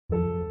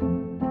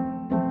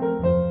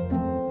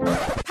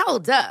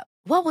Hold up.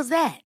 What was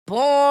that?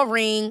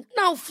 Boring.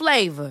 No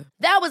flavor.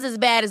 That was as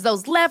bad as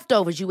those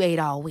leftovers you ate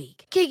all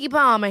week. Keke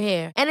Palmer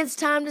here. And it's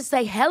time to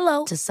say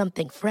hello to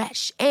something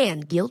fresh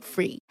and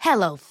guilt-free.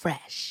 Hello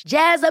Fresh.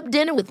 Jazz up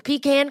dinner with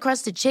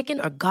pecan-crusted chicken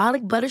or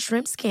garlic butter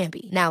shrimp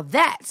scampi. Now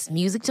that's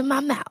music to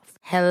my mouth.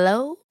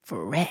 Hello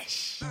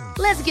Fresh.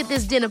 Let's get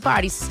this dinner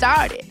party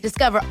started.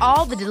 Discover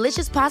all the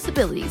delicious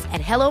possibilities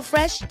at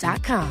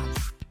hellofresh.com.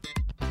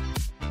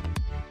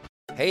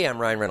 Hey, I'm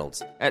Ryan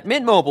Reynolds. At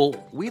Mint Mobile,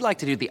 we like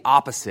to do the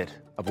opposite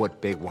of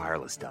what Big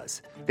Wireless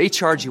does. They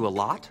charge you a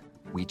lot,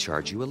 we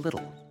charge you a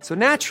little. So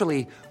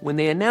naturally, when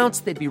they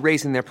announced they'd be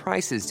raising their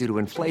prices due to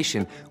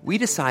inflation, we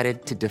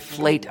decided to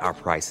deflate our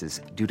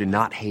prices due to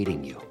not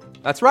hating you.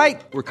 That's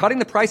right. We're cutting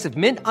the price of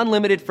Mint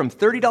Unlimited from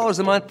 $30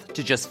 a month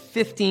to just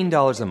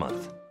 $15 a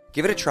month.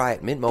 Give it a try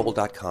at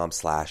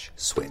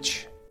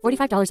mintmobile.com/switch.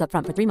 $45 up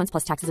front for 3 months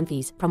plus taxes and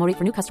fees. Promo rate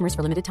for new customers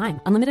for limited time.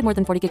 Unlimited more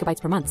than 40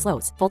 gigabytes per month.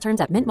 Slows full terms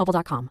at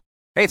mintmobile.com.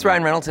 Hey, it's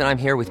Ryan Reynolds, and I'm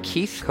here with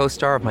Keith,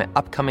 co-star of my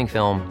upcoming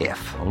film,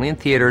 If, only in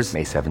theaters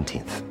May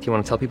 17th. Do you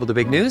want to tell people the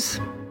big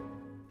news?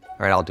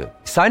 All right, I'll do it.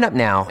 Sign up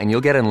now and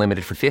you'll get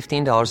unlimited for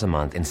 $15 a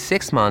month and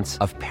 6 months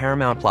of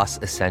Paramount Plus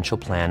Essential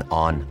Plan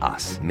on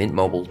us.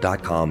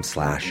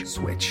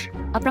 mintmobile.com/switch.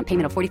 Upfront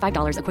payment of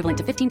 $45 equivalent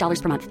to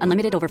 $15 per month.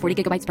 Unlimited over 40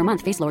 gigabytes per month.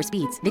 Face lower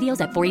speeds.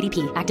 Videos at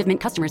 480p. Active Mint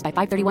customers by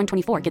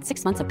 531.24 get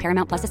 6 months of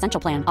Paramount Plus Essential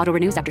Plan. Auto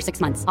renews after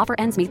 6 months. Offer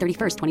ends May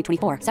 31st,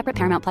 2024. Separate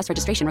Paramount Plus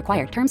registration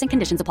required. Terms and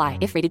conditions apply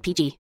if rated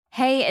PG.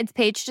 Hey, it's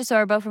Paige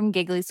DeSorbo from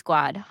Giggly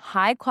Squad.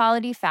 High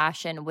quality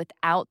fashion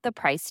without the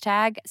price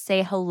tag.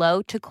 Say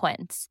hello to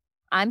Quince.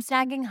 I'm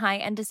snagging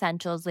high-end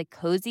essentials like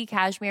cozy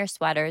cashmere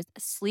sweaters,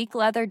 sleek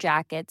leather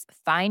jackets,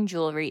 fine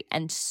jewelry,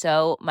 and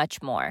so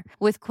much more.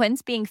 With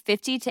Quince being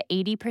 50 to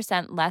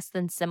 80% less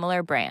than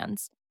similar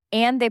brands.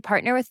 And they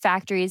partner with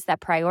factories that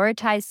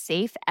prioritize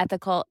safe,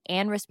 ethical,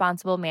 and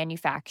responsible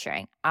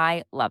manufacturing.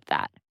 I love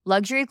that.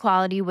 Luxury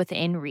quality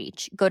within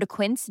reach. Go to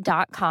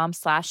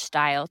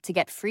quince.com/style to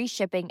get free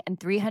shipping and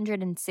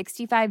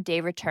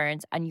 365-day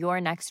returns on your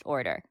next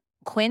order.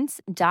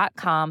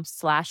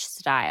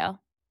 Quince.com/style.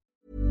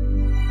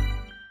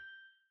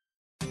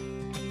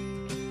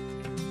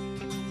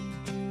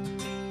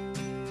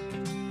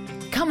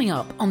 Coming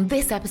up on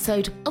this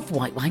episode of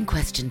White Wine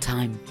Question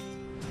Time.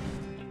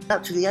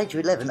 Up to the age of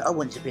 11, I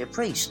wanted to be a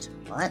priest,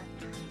 right?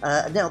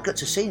 And then I got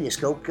to senior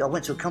school. I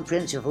went to a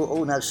comprehensive. I thought,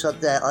 oh no,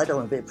 sod that. I don't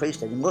want to be a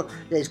priest anymore.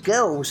 There's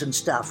girls and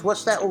stuff.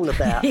 What's that all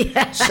about?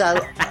 Yeah.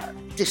 So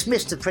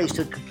dismissed the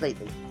priesthood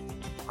completely.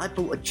 I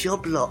bought a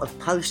job lot of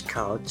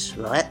postcards,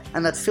 right?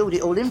 And I'd filled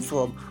it all in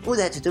for them. All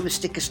they had to do was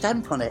stick a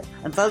stamp on it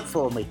and vote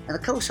for me. And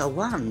of course I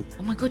won.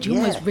 Oh my God, you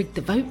almost rigged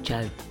the vote,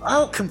 Joe.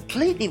 Oh,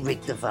 completely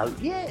rigged the vote,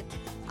 yeah.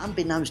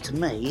 Unbeknownst to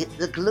me,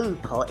 the glue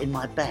pot in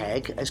my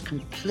bag has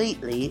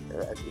completely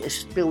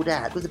spilled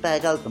out with the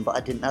bag open, but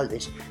I didn't know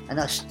this. And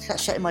I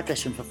sat in my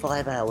dressing room for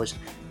 5 hours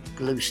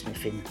glue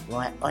sniffing,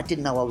 right? I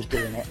didn't know I was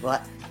doing it, right?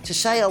 To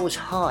say I was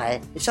high,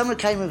 if someone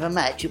came with a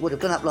match, it would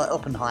have gone up like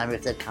Oppenheimer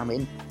if they'd come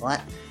in,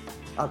 right?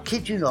 I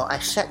kid you not, I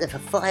sat there for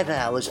 5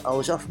 hours, I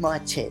was off my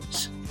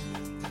tits.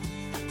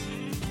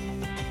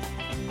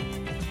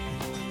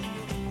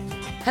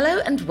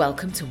 Hello and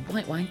welcome to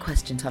White Wine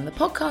Question Time, the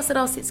podcast that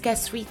asks its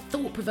guests 3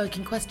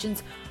 thought-provoking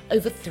questions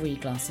over 3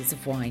 glasses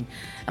of wine.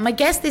 And my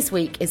guest this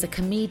week is a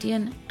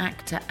comedian,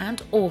 actor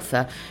and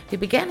author who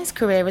began his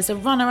career as a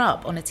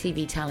runner-up on a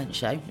TV talent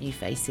show, New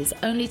Faces,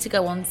 only to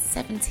go on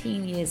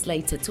 17 years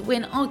later to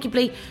win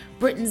arguably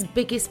Britain's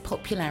biggest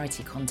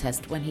popularity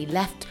contest when he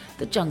left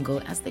the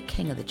jungle as the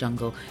king of the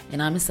jungle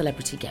in I'm a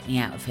Celebrity, Get Me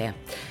Out of Here.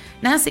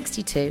 Now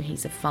 62,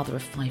 he's a father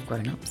of 5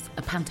 grown-ups,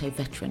 a panto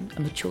veteran,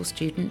 a mature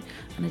student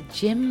and a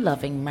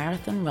gym-loving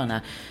marathon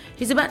runner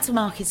who's about to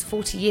mark his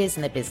 40 years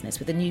in the business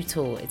with a new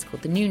tour. It's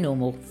called The New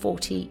Normal,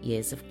 40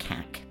 Years of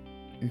CAC.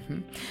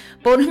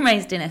 Born and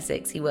raised in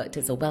Essex, he worked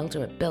as a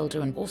welder, a builder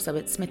and also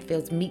at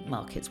Smithfield's meat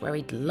markets where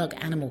he'd lug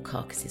animal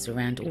carcasses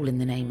around all in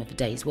the name of a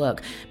day's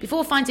work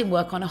before finding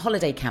work on a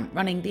holiday camp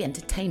running the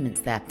entertainments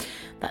there.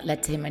 That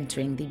led to him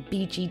entering the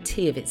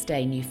BGT of its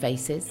day, New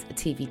Faces, a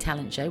TV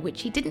talent show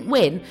which he didn't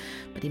win,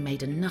 but he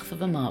made enough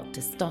of a mark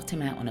to start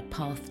him out on a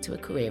path to a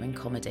career in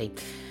comedy.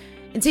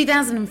 In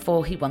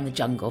 2004, he won The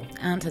Jungle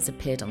and has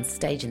appeared on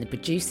stage in The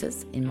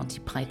Producers, in Monty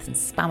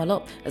Python's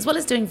Spamalot, as well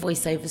as doing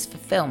voiceovers for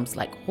films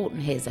like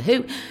Horton Hears a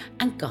Who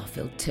and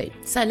Garfield 2.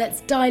 So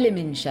let's dial him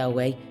in, shall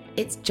we?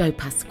 It's Joe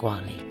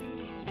Pasquale.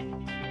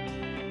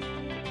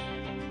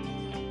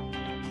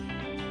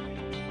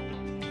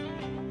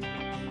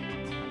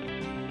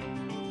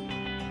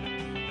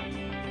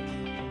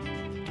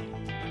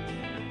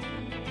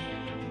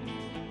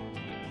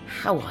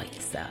 How are you,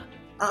 sir?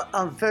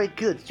 I'm very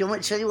good. Do you want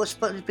me to tell you what's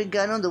been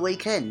going on the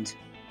weekend?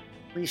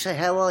 When you say,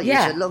 how are you?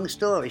 Yeah. It's a long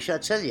story. Shall I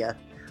tell you?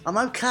 I'm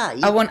okay.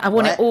 I want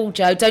it all,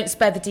 Joe. Don't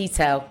spare the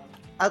detail.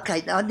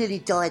 Okay, I nearly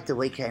died the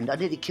weekend. I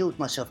nearly killed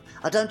myself.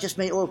 I don't just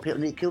mean all people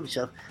nearly killed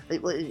myself.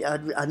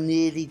 I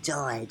nearly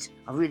died.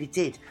 I really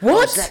did. What? I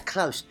was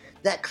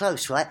that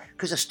close, right?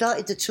 Because I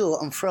started the tour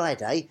on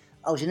Friday.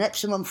 I was in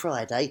Epsom on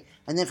Friday,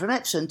 and then from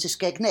Epsom to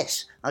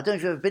Skegness. I don't know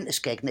if you've ever been to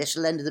Skegness,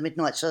 the land of the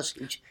midnight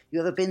sausage. You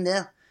ever been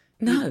there?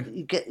 No.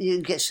 You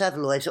can get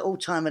Savoy's at all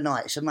time of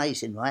night. It's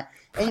amazing, right?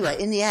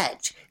 Anyway, in the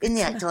act,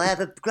 I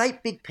have a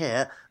great big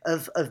pair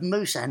of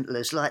moose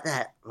antlers like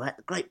that, right?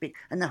 Great big,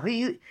 and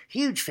they're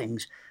huge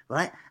things,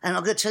 right? And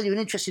I'm going to tell you an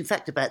interesting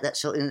fact about that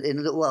sort in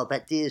a little while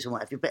about deers and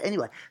what have you. But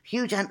anyway,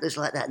 huge antlers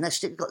like that, and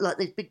they've got like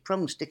these big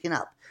prongs sticking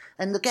up.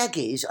 And the gag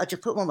is, I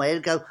just put them on my head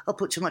and go, I'll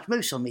put too much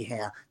mousse on me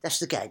hair. That's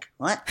the gag,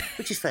 right?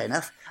 Which is fair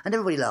enough. And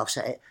everybody laughs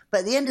at it.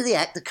 But at the end of the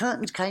act, the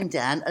curtains came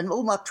down and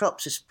all my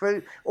props are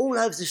spread all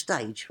over the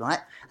stage,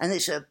 right? And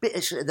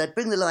they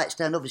bring the lights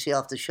down, obviously,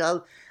 after the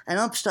show. And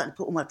I'm starting to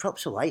put all my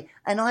props away.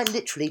 And I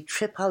literally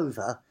trip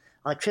over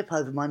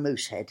my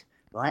moose head,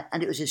 right?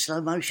 And it was in slow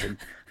motion.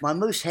 My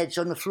moose head's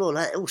on the floor,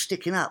 like all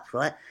sticking up,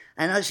 right?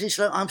 And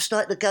I'm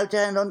starting to go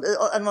down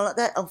and like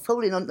that. I'm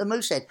falling on the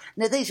moose head.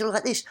 Now, these are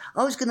like this.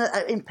 I was going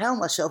to impale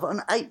myself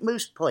on 8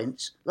 moose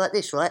points, like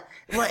this, right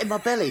in my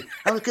belly.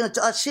 I was going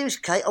to, seriously,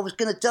 Kate, I was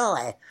going to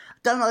die.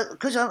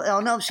 Because I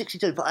know I'm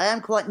 62, but I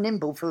am quite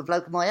nimble for a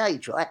bloke of my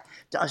age, right?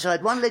 So I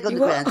had one leg on the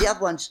ground, the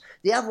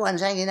other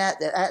one's hanging out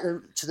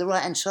there, to the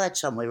right-hand side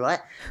somewhere, right?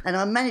 And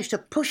I managed to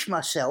push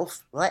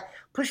myself, right?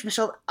 Push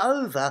myself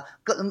over,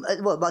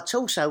 my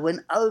torso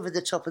went over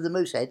the top of the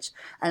moose heads.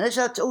 And as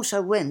I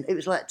also went, it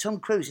was like Tom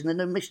Cruise in the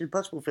new Mission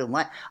Impossible film,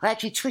 right? I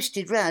actually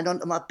twisted round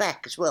onto my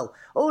back as well.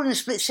 All in a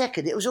split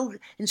second. It was all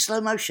in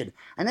slow motion.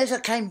 And as I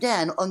came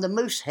down on the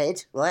moose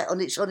head, right, on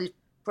its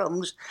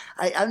prongs,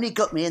 it only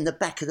got me in the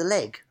back of the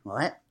leg,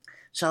 right?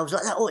 So I was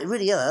like, it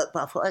really hurt,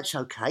 but I thought, that's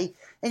okay.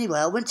 Anyway,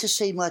 I went to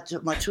see my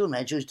tour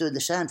manager who's doing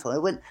the sound for me. I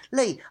went,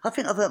 Lee, I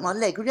think I've hurt my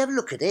leg. Would you have a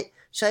look at it?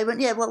 So he went,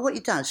 yeah, well, what you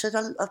done? I said,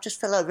 I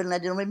just fell over and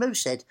landed on my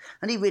moose head.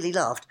 And he really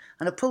laughed.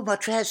 And I pulled my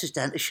trousers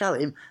down to show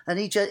him. And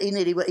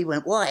he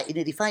went white. He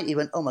nearly fainted. He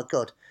went, oh, my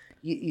God,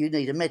 you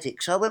need a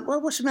medic. So I went, well,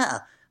 what's the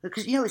matter?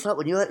 Because, it's like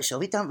when you hurt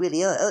yourself, it don't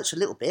really hurt. It hurts a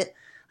little bit.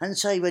 And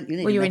so he went, you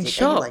need a medic. Well, you're in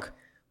shock.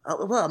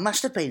 Anyway, well, I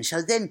must have been.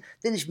 So then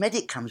this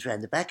medic comes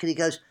round the back and he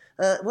goes,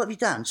 what have you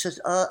done? Says,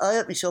 I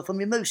hurt myself on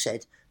my moose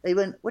head. He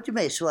went, what do you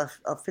mean? So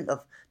I think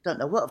don't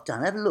know what I've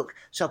done. Have a look.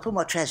 So I put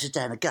my trousers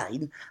down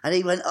again and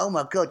he went, oh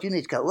my God, you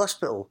need to go to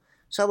hospital.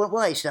 So I went,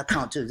 why? He said, I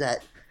can't do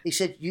that. He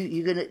said,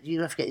 you're gonna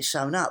have to get it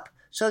sewn up.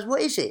 So I said,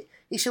 what is it?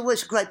 He said, well,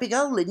 it's a great big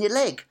hole in your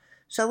leg.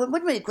 So I went, what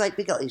do you mean a great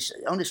big hole?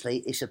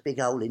 Honestly, it's a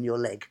big hole in your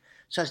leg.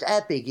 So I said,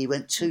 how big? He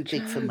went, too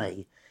big for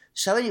me.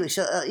 So anyway, he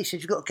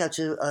said, you've got to go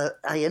to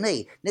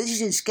A&E. Now, this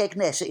is in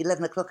Skegness at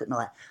 11 o'clock at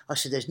night. I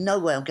said, there's no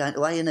way I'm going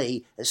to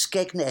A&E at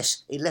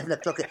Skegness 11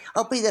 o'clock.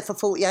 I'll be there for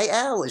 48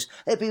 hours.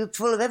 It'll be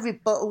full of every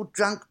bottled,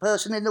 drunk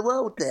person in the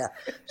world there.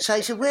 So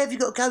he said, where have you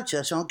got to go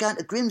to? So I'm going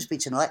to Grimsby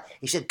tonight.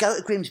 He said, go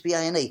to Grimsby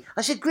A&E.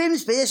 I said,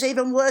 Grimsby? That's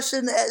even worse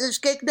than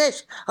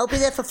Skegness. I'll be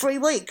there for 3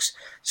 weeks.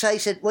 So he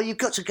said, well, you've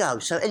got to go.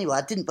 So anyway,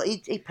 I didn't, but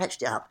he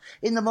patched it up.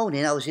 In the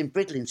morning, I was in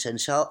Bridlington.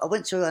 So I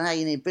went to an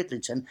A&E in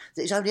Bridlington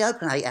that is only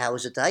open 8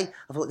 hours a day.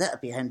 I thought that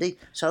would be handy.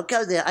 So I'd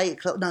go there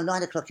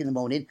 9 o'clock in the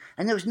morning,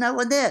 and there was no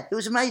one there. It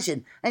was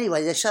amazing.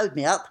 Anyway, they sewed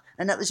me up,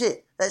 and that was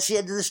it. That's the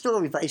end of the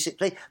story,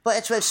 basically. But I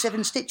had to have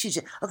 7 stitches.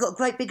 I got a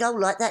great big hole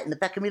like that in the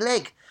back of my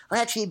leg.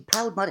 I actually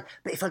impaled my...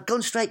 But if I'd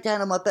gone straight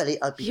down on my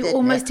belly, I'd be dead. You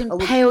almost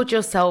impaled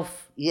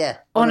yourself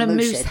on a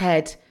moose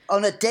head.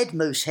 On a dead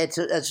moose head,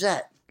 as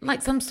that.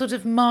 Like some sort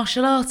of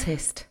martial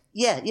artist.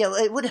 Yeah,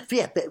 it would have.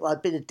 Yeah, but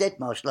I'd been a dead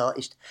martial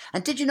artist.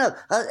 And did you know?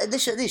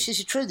 This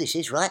is true. This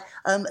is right.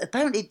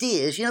 Apparently,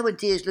 deers. You know when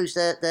deers lose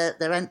their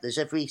antlers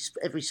every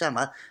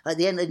summer at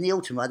the end in the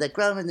autumn, right? They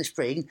grow in the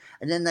spring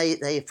and then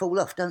they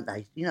fall off, don't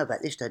they? You know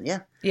about this, don't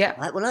you? Yeah.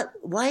 Right. Well,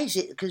 why is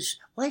it? Because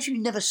why do you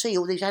never see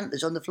all these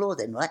antlers on the floor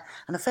then, right?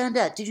 And I found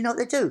out. Did you know what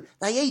they do?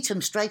 They eat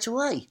them straight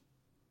away.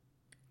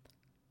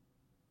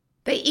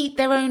 They eat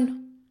their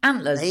own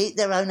antlers. They eat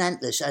their own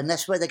antlers, and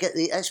that's where they get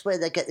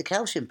the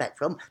calcium back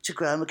from to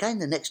grow them again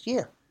the next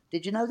year.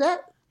 Did you know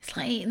that? It's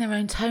like eating their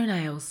own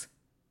toenails.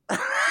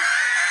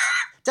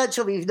 Don't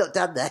tell me you've not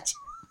done that.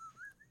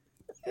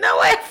 No,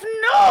 I have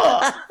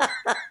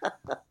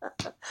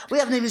not. We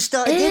haven't even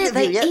started the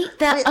interview yet. They eat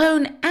their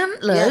own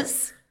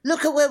antlers. Yeah.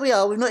 Look at where we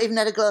are. We've not even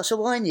had a glass of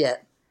wine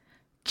yet.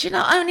 Do you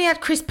know, I only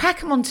had Chris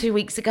Packham on 2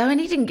 weeks ago, and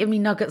he didn't give me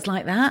nuggets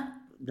like that.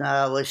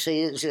 No, well,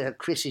 see,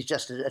 Chris is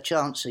just a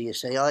chancer, you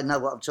see. I know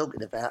what I'm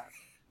talking about.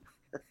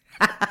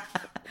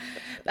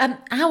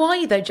 How are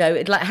you, though,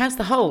 Joe? Like, how's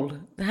the hole?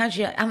 How's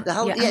your The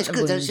hole, your yeah, it's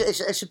good. wound?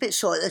 It's a bit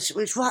sore.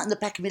 It's right on the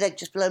back of my leg,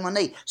 just below my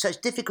knee. So it's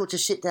difficult to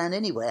sit down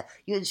anywhere.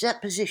 You're in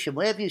that position.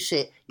 Wherever you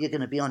sit, you're going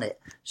to be on it.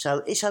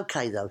 So it's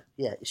okay, though.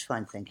 Yeah, it's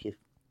fine, thank you.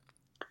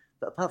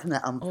 But apart from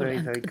that, I'm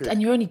very good.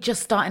 And you're only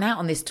just starting out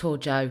on this tour,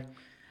 Joe.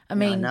 I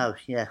mean... I know,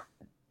 yeah.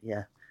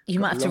 You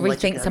might have to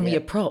rethink some of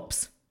your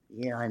props.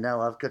 Yeah, I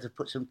know. I've got to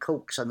put some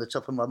corks on the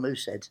top of my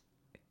moose head.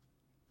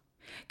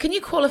 Can you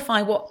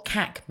qualify what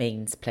cack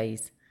means,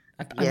 please?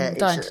 I'm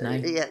dying to know.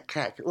 Yeah,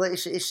 cack. Well,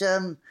 it's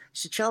a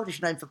childish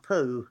name for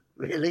poo,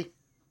 really.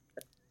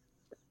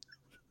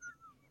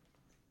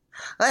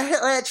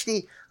 I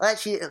actually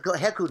got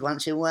heckled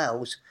once in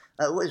Wales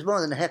it was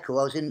more than a heckle.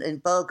 I was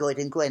in Bargoed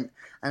in Gwent,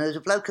 and there was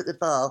a bloke at the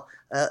bar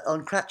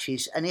on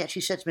crutches, and he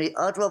actually said to me,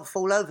 "I'd rather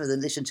fall over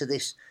than listen to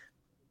this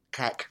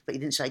cack," but he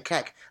didn't say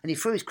cack, and he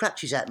threw his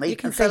crutches at me. You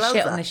can and say fell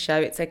shit over. on this show,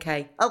 it's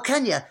okay. Oh,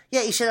 can you?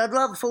 Yeah, he said, "I'd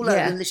rather fall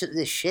over than listen to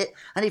this shit,"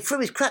 and he threw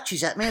his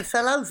crutches at me and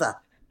fell over.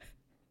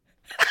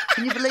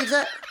 Can you believe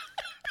that?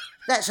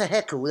 That's a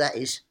heckle, that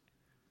is.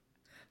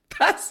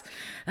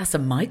 That's a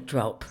mic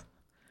drop.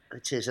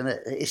 It is, isn't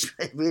it?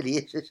 It really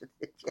is, isn't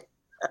it? Yeah.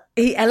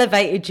 He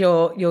elevated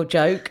your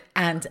joke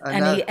and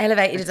he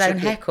elevated his own it.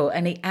 heckle,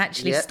 and he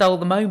actually stole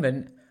the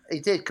moment.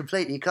 He did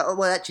completely.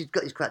 Actually,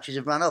 got his crutches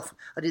and run off.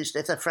 I didn't.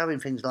 If they're throwing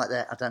things like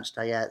that, I don't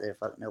stay out there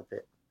if I can help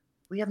it.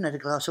 We haven't had a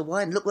glass of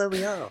wine. Look where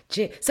we are.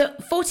 So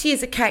 40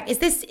 years of CAC. Is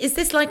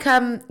this like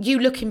you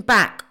looking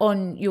back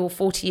on your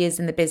 40 years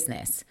in the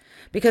business?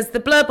 Because the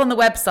blurb on the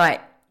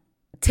website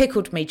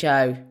tickled me,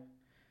 Joe.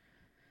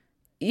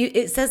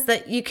 It says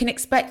that you can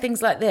expect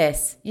things like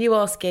this. You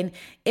asking,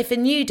 if a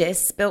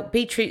nudist spilt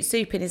beetroot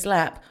soup in his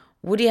lap,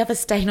 would he have a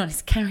stain on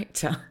his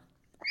character?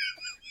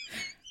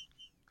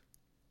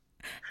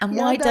 And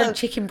why don't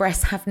chicken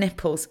breasts have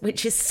nipples?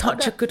 Which is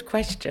such a good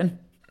question.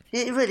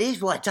 It really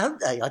is. Why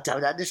don't they? I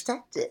don't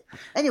understand it.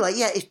 Anyway,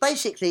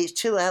 it's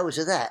 2 hours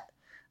of that,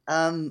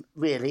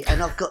 really. And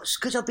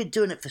because I've been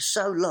doing it for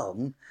so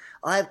long,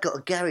 I've got a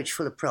garage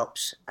full of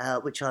props,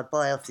 which I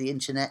buy off the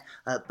internet,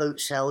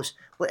 boot sales.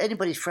 Well,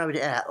 anybody's throwing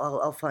it out,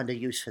 I'll find a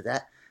use for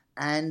that.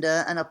 And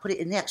I put it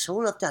in the act. So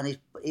all I've done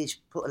is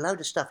put a load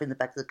of stuff in the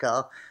back of the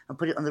car and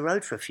put it on the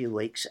road for a few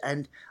weeks.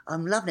 And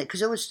I'm loving it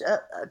because I was,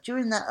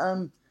 during that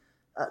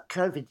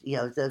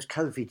COVID, those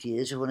COVID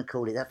years, I want to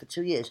call it that, for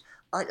 2 years,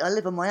 I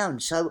live on my own.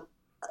 So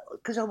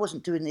because I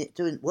wasn't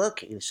doing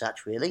working as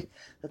such, really,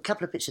 a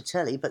couple of bits of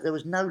telly, but there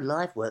was no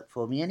live work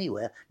for me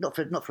anywhere, not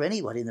for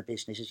anyone in the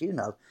business, as you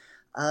know.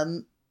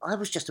 I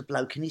was just a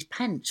bloke in his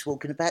pants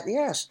walking about the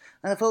house,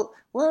 and I thought,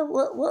 well,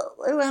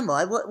 who am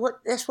I?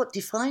 What? That's what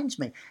defines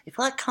me. If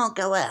I can't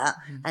go out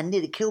and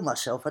nearly kill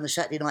myself on a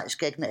Saturday night at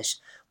Skegness,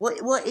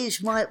 what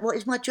is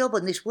my job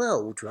on this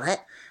world, right?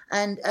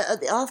 And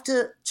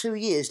after 2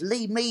 years,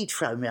 Lee Mead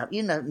phoned me up.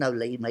 You know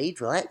Lee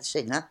Mead, right? The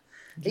singer.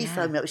 He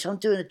phoned me up. He said, "I'm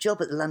doing a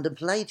job at the London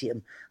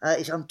Palladium.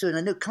 I'm doing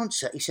a new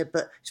concert." He said,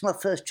 "But it's my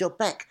first job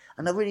back,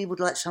 and I really would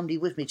like somebody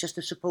with me just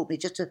to support me,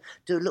 just to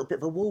do a little bit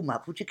of a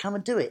warm-up. Would you come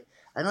and do it?"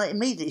 And I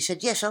immediately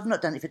said, "Yes, I've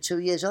not done it for 2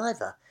 years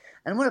either."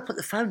 And when I put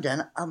the phone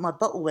down, my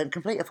bottle went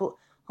complete. I thought,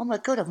 "Oh my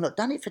God, I've not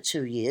done it for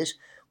 2 years.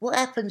 What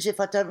happens if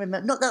I don't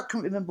remember?" Not that I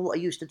couldn't remember what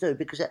I used to do,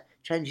 because that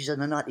changes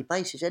on a nightly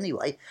basis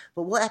anyway.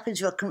 But what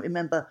happens if I couldn't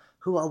remember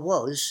who I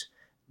was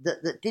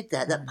that did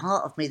that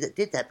part of me that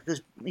did that?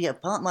 Because,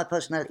 part of my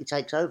personality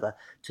takes over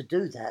to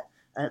do that.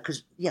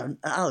 Because,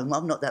 at home,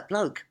 I'm not that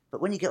bloke. But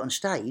when you get on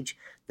stage,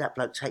 that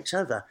bloke takes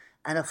over.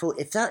 And I thought,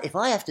 if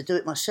I have to do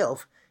it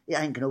myself, it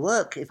ain't going to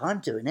work if I'm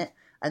doing it.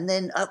 And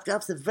then after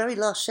the very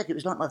last second, it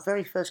was like my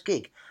very first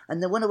gig.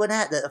 And then when I went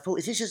out there, I thought,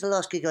 if this is the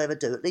last gig I ever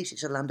do, at least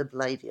it's a London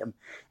Palladium.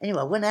 Anyway,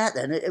 I went out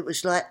there, and it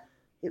was like,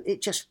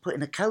 it just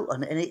putting a coat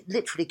on it, and it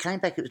literally came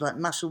back. It was like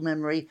muscle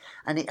memory,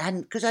 and it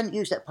hadn't, because I hadn't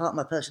used that part of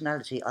my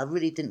personality, I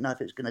really didn't know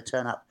if it was going to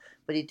turn up,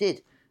 but it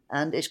did.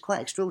 And it's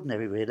quite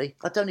extraordinary, really.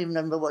 I don't even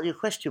remember what your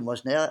question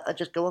was now. I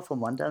just go off on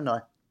one, don't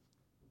I?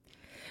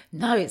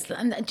 No,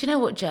 and do you know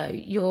what, Joe?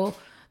 You're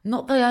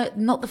not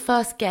the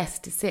first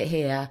guest to sit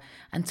here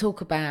and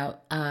talk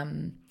about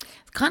kind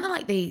of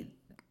like the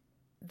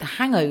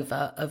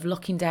hangover of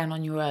locking down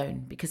on your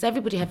own, because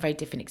everybody had very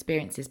different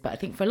experiences. But I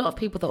think for a lot of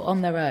people that are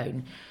on their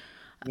own,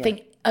 I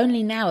think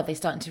only now are they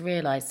starting to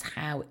realise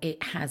how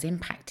it has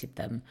impacted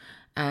them,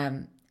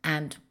 and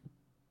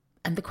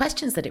the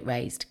questions that it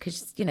raised.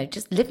 Because,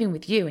 just living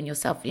with you and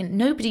yourself,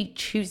 nobody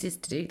chooses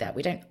to do that.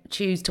 We don't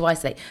choose to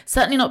isolate.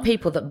 Certainly not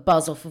people that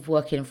buzz off of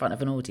working in front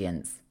of an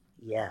audience.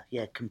 Yeah,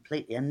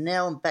 completely. And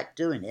now I'm back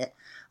doing it.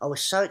 I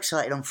was so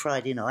excited on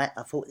Friday night.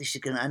 I thought this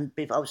is going to... And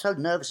I was so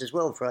nervous as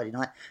well on Friday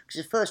night,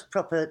 because the first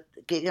proper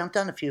gig... I've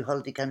done a few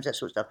holiday games, that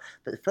sort of stuff,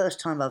 but the first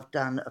time I've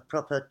done a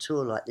proper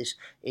tour like this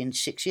in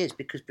 6 years,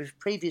 because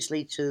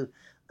previously to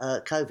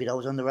COVID, I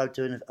was on the road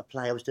doing a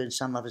play. I was doing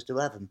Some Others Do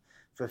Have 'Em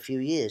for a few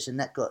years, and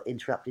that got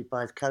interrupted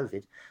by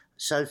COVID.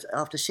 So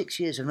after 6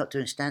 years of not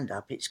doing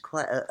stand-up, it's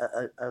quite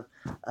a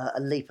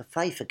leap of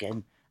faith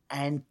again.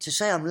 And to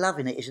say I'm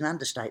loving it is an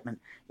understatement.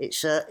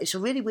 It's a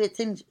really weird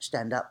thing,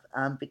 stand-up,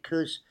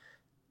 because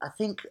I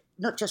think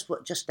not just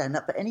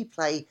stand-up, but any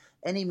play,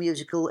 any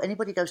musical,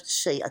 anybody goes to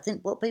see, I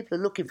think what people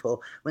are looking for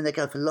when they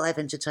go for live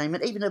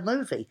entertainment, even a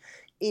movie,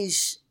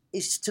 is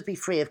to be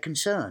free of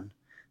concern.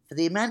 For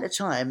the amount of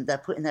time they're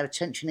putting their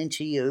attention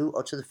into you,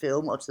 or to the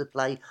film, or to the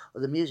play,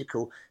 or the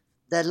musical,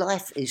 their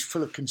life is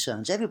full of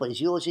concerns.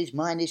 Everybody's, yours is,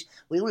 mine is.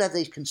 We all have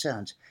these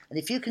concerns. And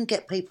if you can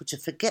get people to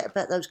forget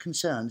about those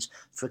concerns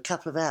for a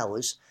couple of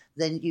hours,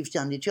 then you've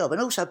done your job. And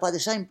also, by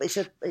the same, it's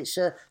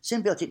a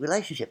symbiotic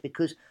relationship,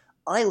 because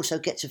I also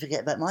get to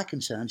forget about my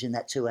concerns in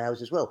that 2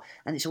 hours as well.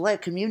 And it's a way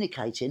of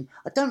communicating.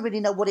 I don't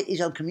really know what it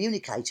is I'm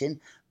communicating,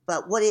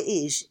 But what it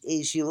is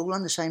you're all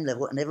on the same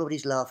level and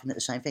everybody's laughing at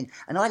the same thing.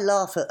 And I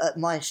laugh at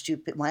my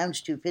own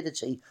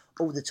stupidity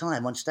all the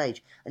time on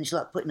stage. And it's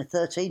like putting a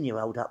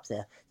 13-year-old up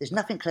there. There's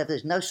nothing clever.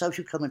 There's no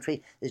social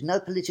commentary. There's no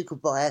political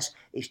bias.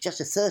 It's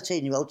just a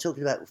 13-year-old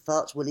talking about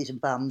farts, willies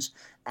and bums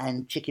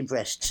and chicken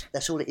breasts.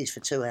 That's all it is for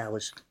 2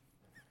 hours.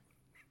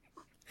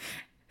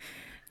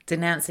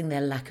 Denouncing their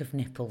lack of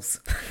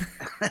nipples.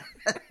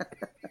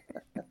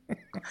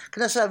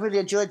 Can I say I really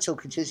enjoyed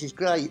talking to you? This is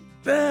great.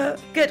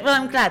 Good.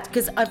 Well, I'm glad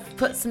because I've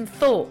put some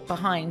thought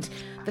behind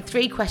the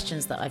 3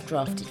 questions that I've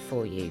drafted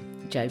for you,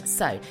 Joe.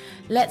 So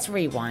let's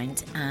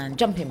rewind and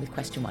jump in with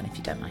question 1, if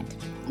you don't mind.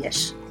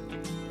 Yes.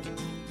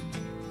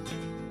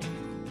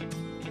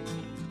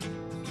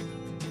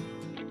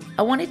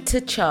 I wanted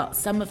to chart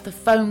some of the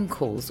phone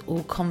calls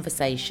or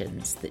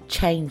conversations that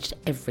changed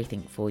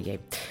everything for you.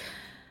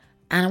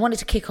 And I wanted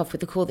to kick off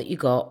with the call that you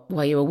got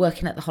while you were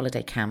working at the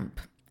holiday camp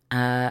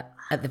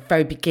at the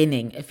very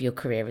beginning of your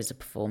career as a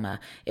performer.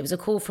 It was a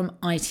call from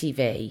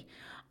ITV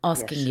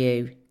asking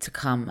you to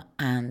come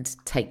and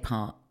take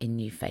part in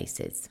New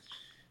Faces.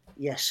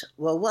 Yes.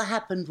 Well, what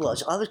happened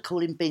was I was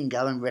calling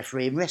bingo and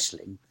refereeing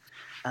wrestling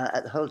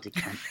at the holiday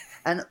camp.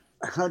 And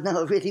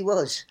no, it really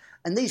was.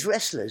 And these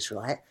wrestlers,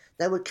 right,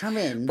 they would come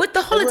in. Would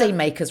the holiday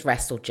makers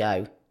wrestle,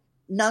 Joe?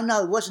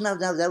 No, it wasn't.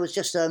 No, they was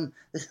just the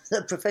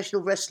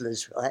professional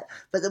wrestlers, right?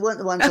 But they weren't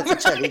the ones off the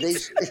telly.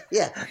 These,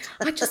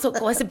 I just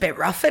thought, it's a bit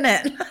rough, isn't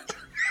it?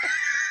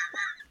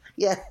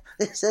 Yeah,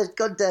 it's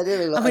gone down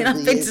here. I mean,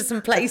 I've been to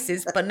some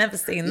places, but never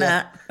seen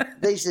that.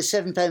 These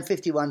are the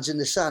 £7.50 ones in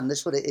the sun.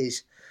 That's what it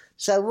is.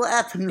 So what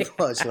happened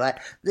was, right,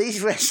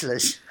 these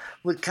wrestlers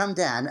would come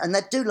down and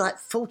they'd do like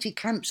 40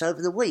 camps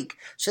over the week.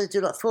 So they'd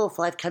do like 4 or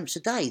 5 camps a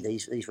day,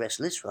 these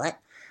wrestlers, right?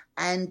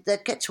 And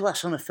they'd get to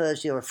us on a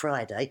Thursday or a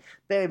Friday.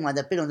 Bear in mind,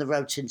 they've been on the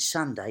road since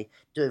Sunday,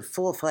 doing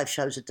 4 or 5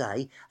 shows a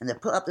day. And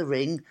they'd put up the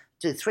ring,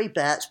 do 3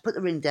 bouts, put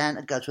the ring down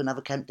and go to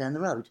another camp down the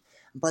road.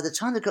 And by the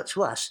time they got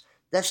to us,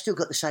 they've still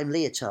got the same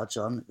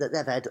leotards on that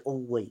they've had all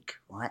week,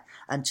 right?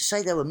 And to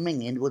say they were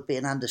minging would be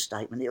an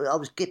understatement. I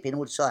was gipping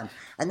all the time.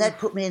 And they'd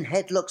put me in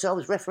headlocks. I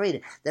was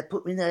refereeing. They'd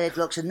put me in their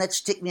headlocks and they'd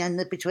stick me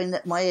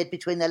my head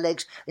between their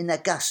legs in their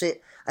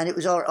gusset. And it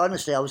was,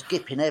 honestly, I was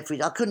gipping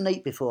I couldn't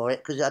eat before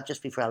it because I'd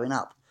just be throwing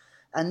up.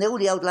 And all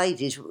the old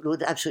ladies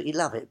would absolutely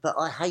love it, but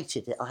I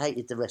hated it. I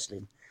hated the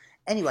wrestling.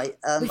 Anyway,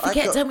 we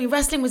forget, don't we?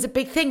 Wrestling was a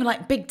big thing,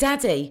 like Big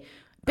Daddy.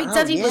 Big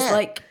Daddy was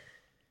like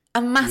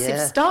a massive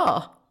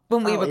star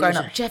when we were growing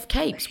up. Jeff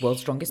Capes, world's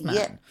strongest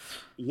man.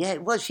 Yeah,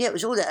 it was. Yeah, it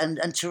was all that.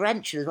 And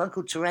Tarantula, one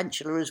called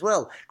Tarantula as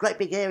well. Great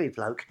big hairy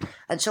bloke.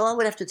 And so I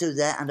would have to do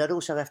that, and I'd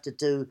also have to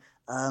do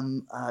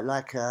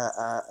like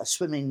a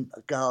swimming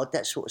guard,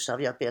 that sort of stuff.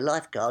 I'd be a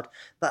lifeguard,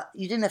 but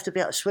you didn't have to be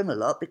able to swim a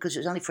lot because it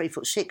was only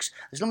 3'6".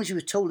 As long as you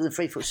were taller than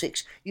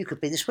 3'6", you could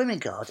be the swimming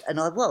guard, and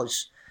I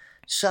was.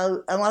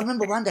 So I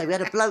remember one day we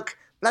had a bloke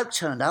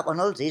turned up on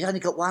holiday. He's only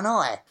got one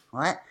eye,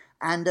 right,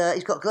 and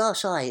he's got a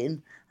glass eye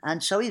in.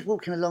 And so he's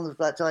walking along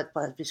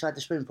beside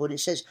the swimming pool and it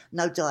says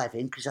no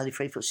diving because he's only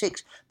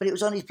 3'6". But it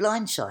was on his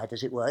blind side,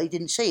 as it were. He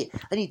didn't see it.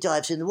 And he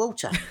dives in the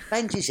water,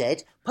 bangs his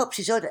head, pops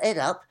his head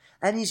up,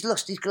 and he's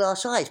lost his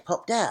glass eye. He's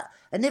popped out.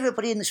 And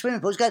everybody in the swimming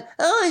pool is going,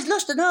 oh, he's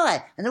lost an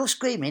eye. And they're all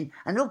screaming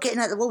and they're all getting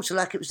out of the water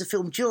like it was the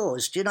film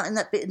Jaws. Do you know, in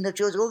that bit in the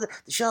Jaws, all the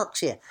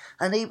sharks here.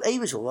 And he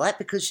was all right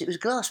because it was a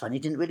glass one. He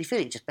didn't really feel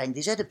it. He just banged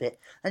his head a bit.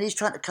 And he's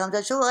trying to calm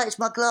down. It's all right, it's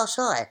my glass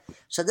eye.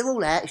 So they're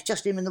all out. It's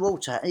just him in the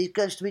water. And he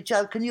goes to me,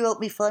 Joe, can you help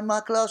me find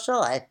my glass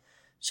eye?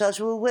 So I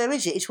said, well, where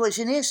is it? It's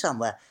in here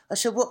somewhere. I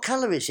said, what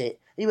colour is it?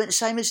 He went the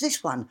same as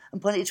this one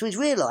and pointed to his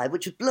real eye,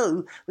 which was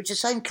blue, which is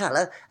the same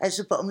colour as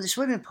the bottom of the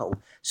swimming pool.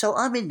 So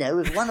I'm in there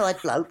with a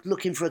one-eyed bloke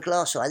looking for a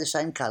glass eye, the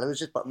same colour as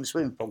the bottom of the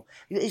swimming pool.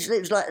 It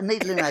was like a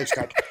needle in a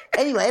haystack.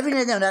 Anyway, every now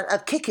and then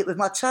I'd kick it with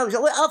my toes.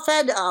 I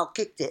found it, I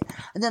kicked it.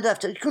 And then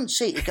you couldn't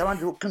see it. You go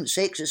under, couldn't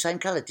see it because it's the same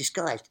colour,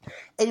 disguised.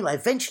 Anyway,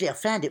 eventually I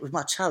found it with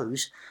my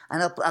toes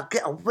and I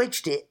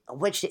wedged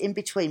it in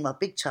between my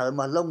big toe and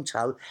my long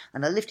toe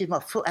and I lifted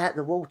my foot out of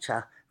the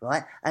water.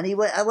 Right, and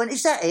I went,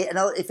 is that it? And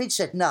if he'd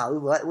said no,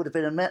 right, it would have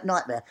been a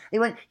nightmare. He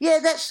went, yeah,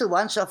 that's the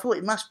one. So I thought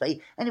it must be.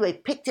 Anyway,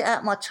 picked it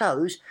out my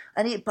toes,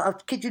 and I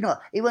kid you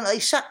not, he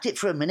sucked it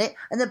for a minute,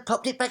 and then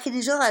popped it back in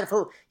his eye. I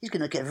thought he's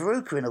going to get a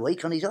verruca in a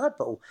week on his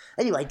eyeball.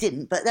 Anyway,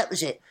 didn't, but that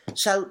was it.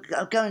 So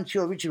going to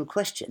your original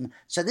question,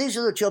 so these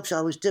are the jobs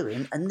I was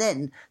doing, and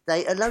then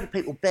a load of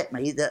people bet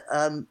me that,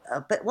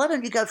 why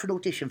don't you go for an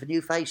audition for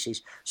New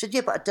Faces? I said,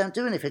 yeah, but I don't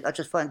do anything. I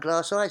just find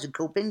glass eyes and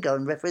call bingo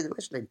and referee the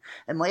wrestling,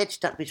 and my head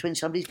stuck between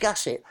somebody's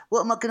gusset.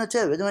 What am I going to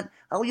do? And they went,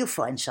 oh, you'll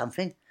find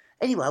something.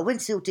 Anyway, I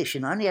went to the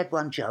audition. I only had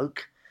one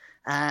joke,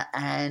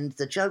 and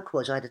the joke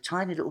was I had a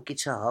tiny little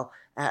guitar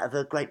out of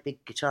a great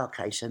big guitar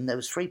case, and there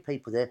was 3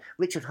 people there.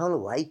 Richard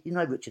Holloway, you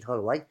know Richard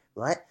Holloway,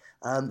 right?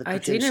 I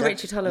do know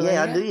Richard Holloway.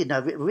 Yeah, I knew you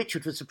know.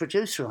 Richard was the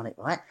producer on it,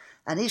 right?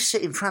 And he's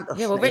sitting in front of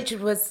me. Yeah, well,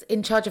 Richard was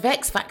in charge of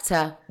X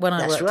Factor when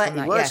I worked on that. That's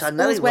right, he was. Yes. I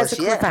know he was, wears the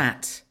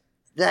cravat.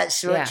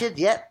 That's Richard,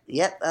 yep.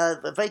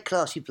 A very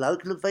classy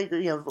bloke, look very,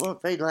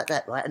 very like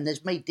that, right? And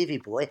there's me, Divvy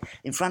Boy,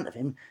 in front of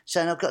him,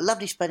 saying, I've got a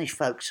lovely Spanish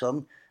folk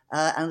song,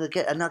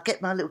 and I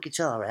get my little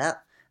guitar out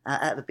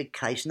of a big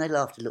case, and they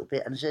laughed a little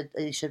bit, and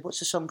he said, what's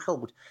the song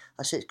called?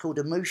 I said, it's called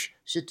A Moosh,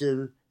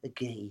 Zadoo, A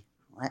Gee,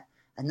 right?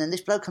 And then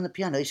this bloke on the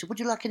piano, he said, would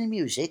you like any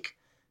music?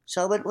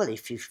 So I went, well,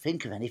 if you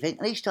think of anything.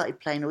 And he started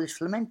playing all this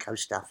flamenco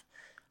stuff.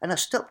 And I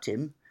stopped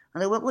him,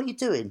 and I went, what are you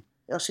doing?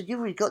 I said, you've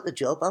already got the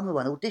job, I'm the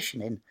one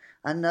auditioning.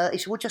 And he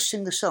said, well, just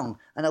sing the song.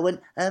 And I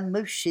went, A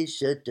moosh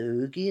is a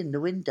doogie in the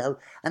window.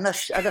 And I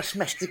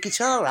smashed the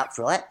guitar up,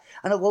 right?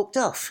 And I walked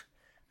off.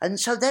 And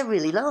so they're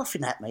really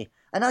laughing at me.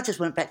 And I just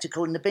went back to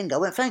calling the bingo. I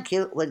went, thank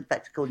you, went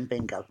back to calling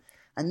bingo.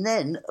 And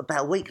then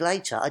about a week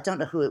later, I don't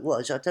know who it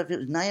was. I don't know if it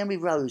was Naomi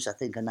Rose, I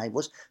think her name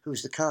was, who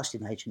was the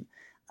casting agent.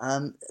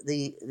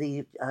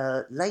 The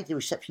lady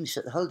receptionist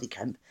at the holiday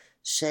camp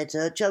said,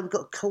 Joe, we've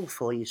got a call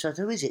for you. So I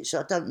said, who is it? So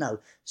I don't know.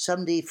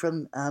 Somebody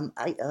from,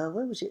 where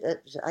was it?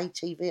 Was it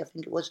ATV, I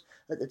think it was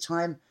at the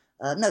time.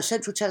 No,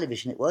 Central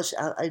Television it was,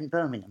 in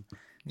Birmingham.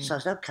 Mm. So I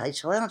said, okay.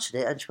 So I answered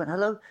it and she went,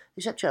 hello,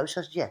 is that Joe?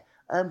 So I said, yeah.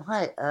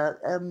 Hi,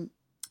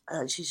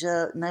 she's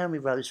Naomi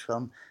Rose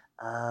from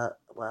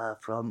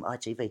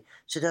ITV.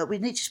 Said, we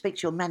need to speak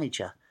to your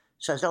manager.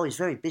 So I said, oh, he's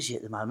very busy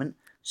at the moment.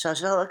 So I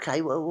said, oh,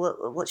 okay,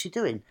 well, what's he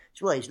doing? She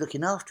said, well, he's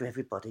looking after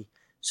everybody.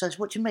 So I said,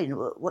 what do you mean?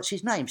 What's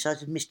his name? So I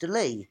said, Mr.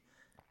 Lee.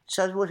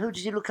 So I said, well, who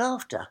does he look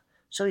after?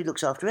 So he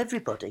looks after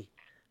everybody.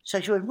 So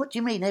she went, what do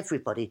you mean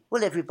everybody?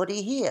 Well,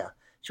 everybody here.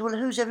 She said, well,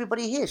 who's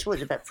everybody here? So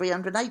there's about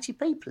 380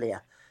 people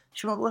here.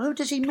 She went, well, who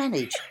does he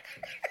manage?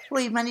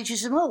 Well, he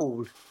manages them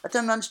all. I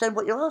don't understand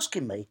what you're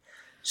asking me.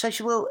 So she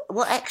said, well,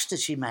 what acts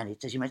does he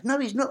manage? No,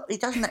 he's not. He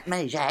doesn't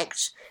manage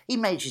acts. He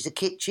manages the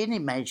kitchen, he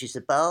manages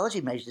the bars,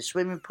 he manages the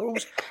swimming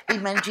pools, he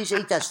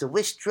does the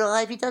whisk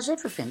drive, he does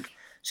everything.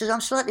 So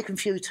I'm slightly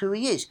confused who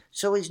he is.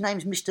 So his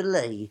name's Mr.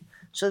 Lee.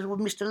 So I said, well,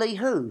 Mr. Lee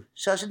who?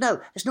 So I said,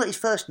 no, it's not his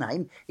first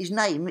name. His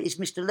name is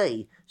Mr.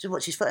 Lee. So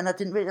what's his first? And I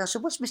didn't really. I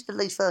said, what's Mr.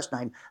 Lee's first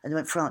name? And they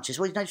went, Francis.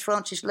 Well, his name's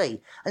Francis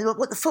Lee. And they went,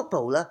 what, the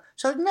footballer?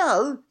 So I said,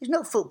 no, he's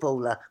not a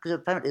footballer, because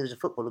apparently there was a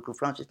footballer called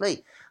Francis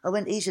Lee. I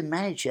went, he's a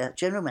manager,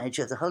 general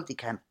manager of the holiday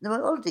camp. And they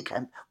went, holiday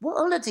camp? What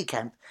holiday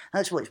camp? And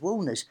I said, well, it's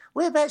Walners.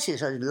 Whereabouts is it?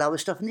 So I did lower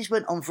stuff, and this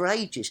went on for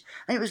ages.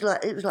 And it was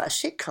like a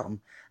sitcom.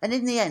 And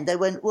in the end, they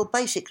went, well,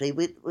 basically,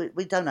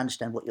 we don't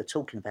understand what you're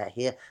talking about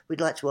here.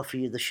 We'd like to offer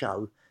you the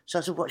show. So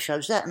I said, what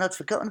show's that? And I'd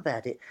forgotten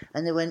about it.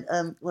 And they went,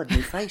 well,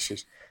 New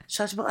Faces.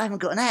 So I said, but I haven't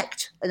got an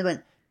act. And they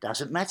went,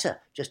 doesn't matter.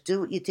 Just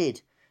do what you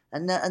did.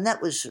 And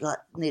that was like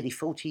nearly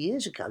 40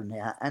 years ago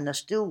now. And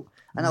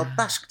I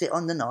busked it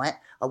on the night.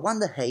 I won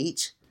the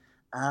heat.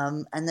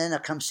 And then I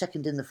come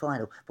second in the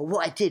final. But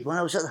what I did when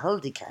I was at the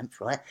holiday camp,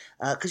 right,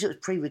 because it was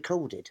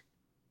pre-recorded,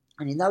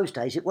 and in those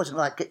days, it wasn't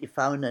like get your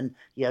phone and,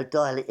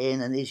 dial it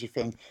in and here's your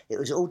thing. It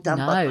was all done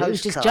by postcards. No, it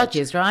was just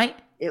judges, right?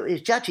 It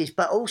was judges,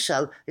 but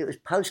also it was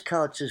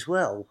postcards as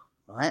well,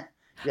 right?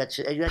 You had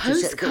to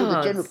all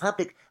the general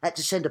public had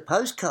to send a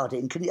postcard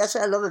in. That's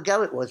how long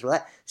ago it was,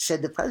 right?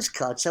 Send a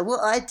postcard. So what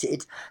I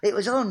did, it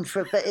was on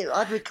for a bit.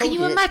 I'd recorded it. Can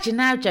you imagine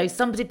now, Joe,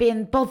 somebody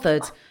being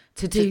bothered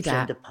to do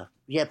that?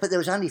 Yeah, but there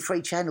was only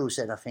 3 channels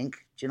then, I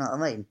think. Do you know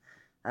what I mean?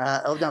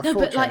 No, 4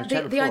 but channels,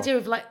 like the idea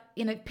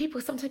of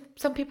people,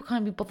 some people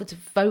can't be bothered to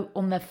vote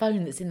on their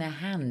phone that's in their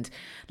hand,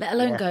 let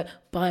alone go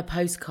buy a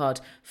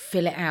postcard,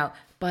 fill it out,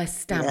 buy a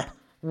stamp,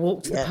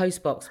 walk to the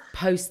post box,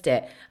 post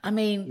it. I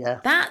mean,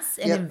 that's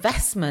an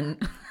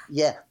investment.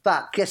 Yeah,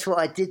 but guess what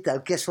I did though?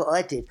 Guess what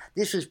I did?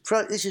 This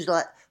is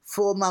like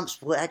 4 months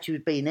before it actually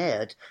was being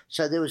aired.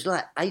 So there was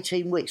like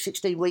 18 weeks,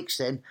 16 weeks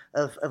then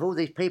of all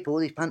these people, all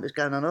these punters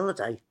going on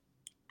holiday.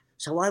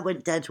 So I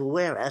went down to a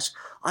warehouse.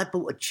 I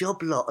bought a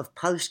job lot of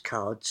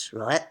postcards,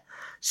 right?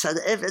 So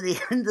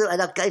that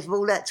and I gave them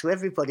all that to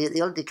everybody at the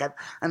holiday camp,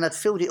 and I'd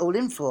filled it all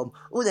in for them.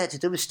 All they had to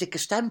do was stick a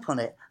stamp on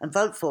it and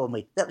vote for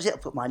me. That was it. I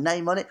put my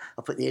name on it.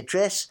 I put the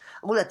address.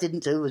 All I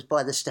didn't do was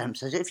buy the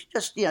stamps. I said,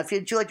 if you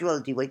enjoyed your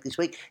holiday week this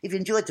week, if you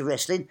enjoyed the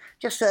wrestling,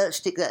 just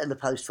stick that in the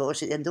post for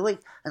us at the end of the week.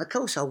 And of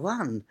course, I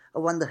won. I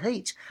won the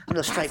heat, and I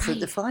was straight through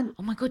the final.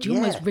 Oh my God, you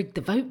almost rigged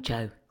the vote,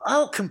 Joe.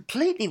 Oh,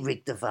 completely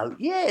rigged the vote.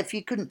 Yeah, if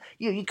you couldn't,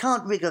 you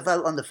can't rig a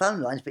vote on the phone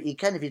lines, but you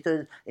can if you do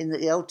it in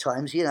the old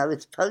times,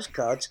 with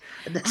postcards.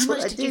 And that's How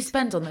much did you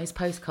spend on those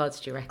postcards,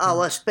 do you reckon?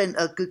 Oh, I spent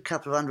a good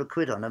couple of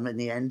 £100 on them in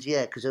the end,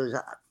 because there was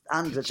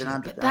hundreds and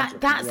hundreds.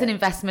 That's an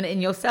investment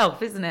in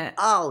yourself, isn't it?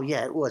 Oh,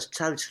 yeah, it was,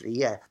 totally,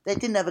 yeah. They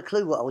didn't have a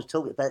clue what I was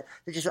talking about.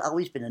 They just thought,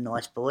 he's been a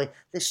nice boy.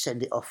 Let's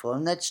send it off for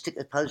him. They'd stick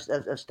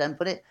a stamp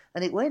on it,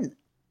 and it went.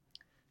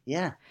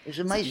 Yeah, it was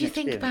amazing. So you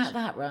think about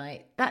that,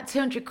 right? That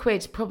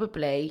 £200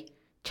 probably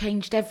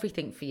changed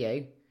everything for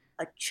you.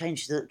 It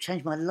changed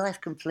my life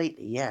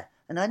completely, yeah.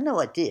 And I had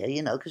no idea,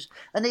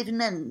 and even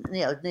then,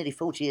 nearly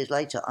 40 years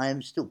later, I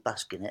am still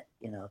busking it,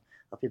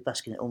 I've been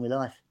busking it all my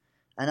life.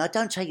 And I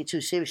don't take it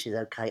too seriously,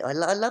 though, Kate. I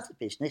love the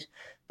business,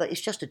 but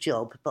it's just a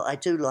job. But I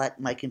do like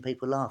making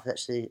people laugh.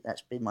 That's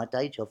been my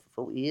day job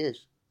for 40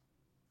 years.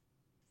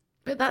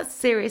 But that's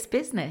serious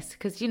business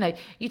because,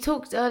 you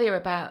talked earlier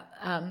about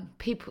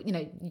people,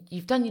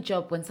 you've done your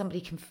job when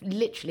somebody can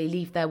literally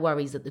leave their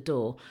worries at the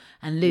door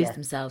and lose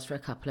themselves for a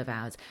couple of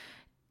hours.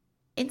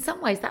 In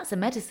some ways, that's a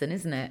medicine,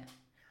 isn't it?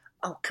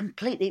 Oh,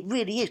 completely. It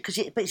really is,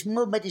 but it's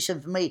more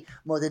medicine for me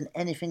more than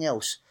anything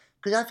else.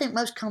 Because I think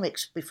most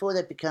comics, before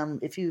they become,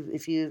 if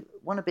you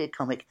want to be a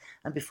comic,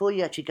 and before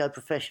you actually go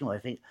professional, I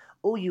think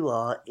all you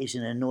are is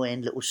an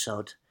annoying little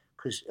sod.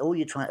 Because all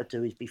you're trying to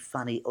do is be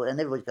funny, and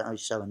everybody's going, "Oh,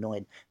 it's so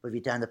annoying." Whether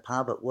you're down the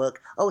pub, at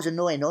work, I was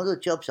annoying. All the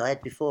jobs I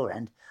had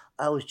beforehand,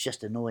 I was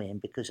just annoying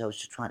because I was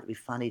just trying to be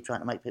funny,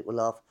 trying to make people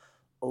laugh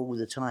all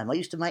the time. I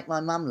used to make my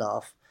mum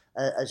laugh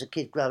as a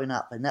kid growing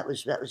up, and that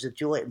was a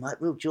joy. My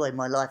real joy in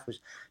my life was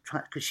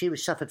trying, because she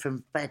was suffered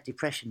from bad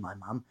depression, my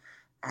mum,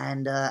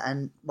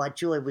 and my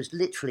joy was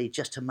literally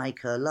just to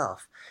make her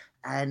laugh.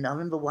 And I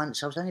remember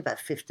once I was only about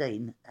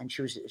 15, and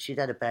she'd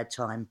had a bad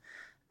time,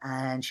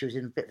 and she was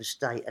in a bit of a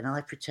state, and I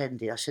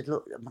pretended. I said,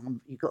 "Look,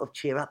 Mum, you've got to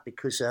cheer up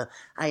because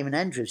Eamon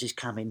Andrews is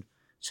coming."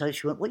 So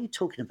she went, "What are you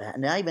talking about?"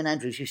 And Eamon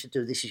Andrews used to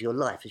do "This Is Your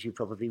Life," as you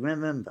probably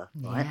remember,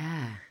 right?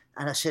 Yeah.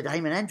 And I said,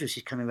 "Eamon Andrews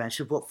is coming round." She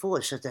said, "What for?"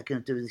 I said, "They're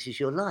going to do This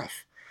Is Your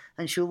Life."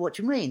 And she said, "What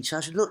do you mean?" So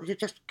I said, "Look, you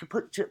just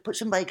put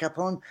some makeup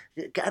on,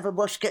 have a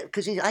wash,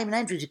 because Eamon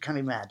Andrews is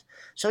coming round."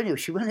 So anyway,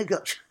 she went and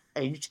got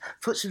changed,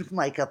 put some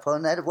makeup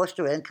on, had a washed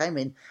her hair and came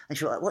in. And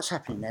she was like, "What's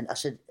happening then?" I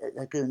said,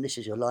 "They're doing This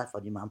Is Your Life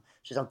on your mum."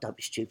 She said, "Oh, don't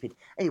be stupid."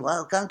 Anyway,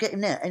 I'll go and get him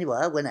there. Anyway,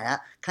 I went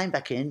out, came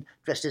back in,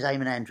 dressed as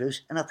Eamon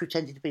Andrews, and I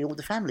pretended to be all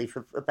the family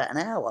for about an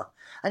hour.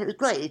 And it was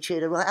great. It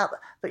cheered her right up.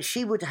 But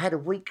she would have had a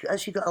weak,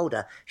 as she got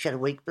older, she had a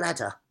weak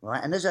bladder,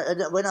 right? And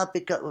when I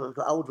got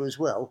older as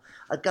well,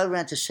 I'd go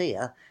around to see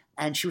her,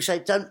 and she would say,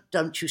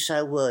 don't you say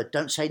a word.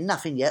 Don't say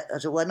nothing yet. I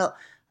said, "Why not?"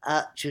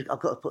 I've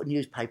got to put a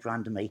newspaper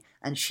under me.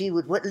 And she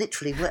would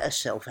literally wet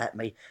herself at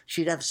me.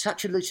 She'd have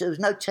such a loose... There was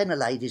no tenor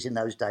ladies in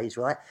those days,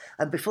 right?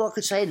 And before I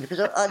could say anything,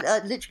 because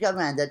I'd literally go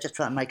around there just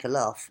trying to make her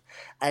laugh.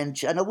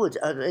 And I would.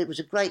 It was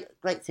a great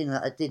thing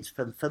that I did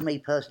for me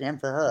personally and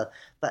for her.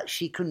 But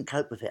she couldn't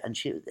cope with it. And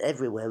she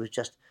everywhere was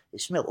just...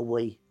 It smelt of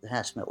wee. The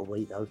house smelt of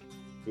wee, though.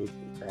 It was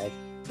bad.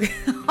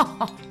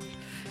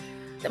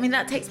 I mean,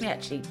 that takes me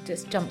actually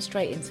just jump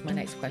straight into my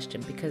next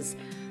question, because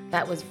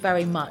that was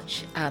very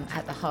much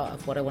at the heart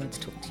of what I wanted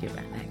to talk to you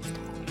about next.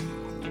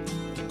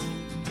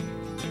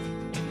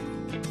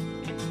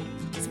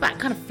 It's about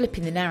kind of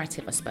flipping the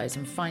narrative, I suppose,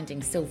 and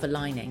finding silver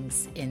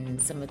linings in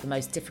some of the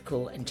most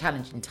difficult and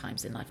challenging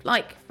times in life.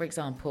 Like, for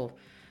example,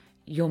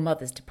 your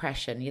mother's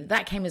depression.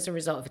 That came as a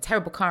result of a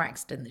terrible car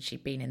accident that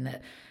she'd been in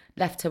that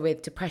left her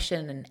with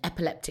depression and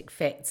epileptic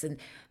fits. And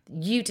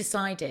you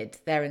decided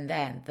there and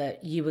then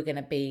that you were going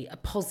to be a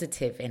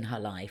positive in her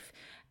life.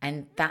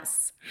 And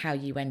that's how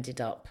you ended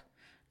up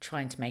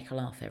trying to make her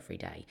laugh every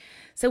day.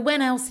 So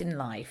when else in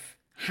life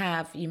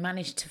have you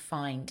managed to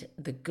find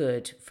the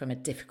good from a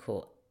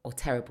difficult or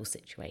terrible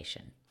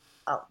situation?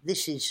 Oh,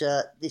 this is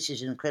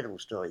an incredible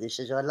story.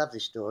 I love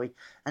this story,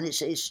 and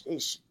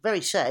it's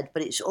very sad,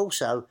 but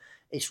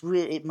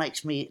it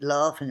makes me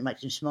laugh and it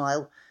makes me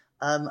smile.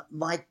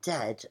 My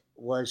dad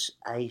was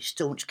a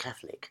staunch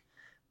Catholic.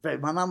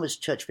 My mum was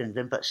Church of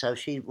England, but so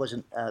she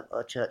wasn't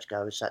a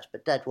churchgoer as such,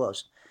 but Dad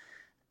was.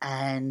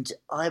 And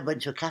I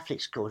went to a Catholic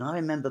school, and I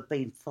remember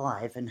being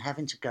 5 and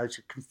having to go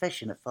to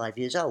confession at 5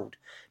 years old.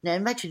 Now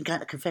imagine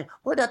going to confession.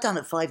 What had I done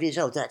at 5 years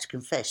old? I had to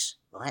confess,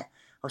 right?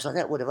 I was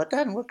like, what have I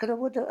done? What could I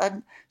do?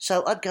 And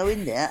so I'd go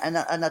in there and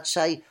I'd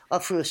say, "I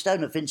threw a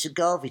stone at Vincent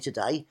Garvey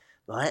today,"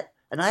 right?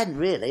 And I hadn't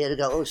really. I'd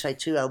go, say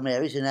 2 Hail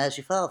Marys and "How's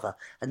your father?"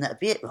 And that'd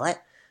be it, right?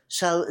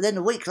 So then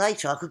a week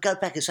later, I could go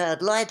back and say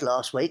I'd lied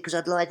last week because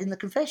I'd lied in the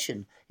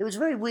confession. It was a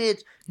very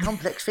weird,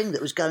 complex thing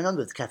that was going on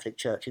with the Catholic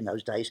Church in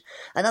those days.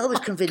 And I was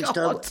convinced...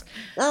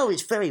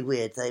 it's very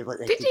weird. What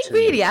they did you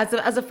really, as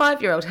a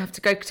 5-year-old, have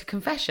to go to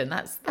confession?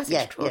 That's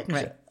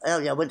extraordinary.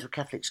 Yeah, I went to a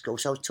Catholic school,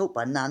 so I was taught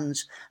by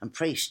nuns and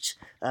priests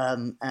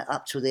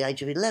up to the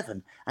age of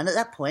 11. And at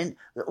that point,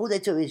 all they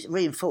do is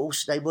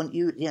reinforce. They want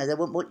you, they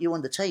want you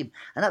on the team.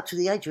 And up to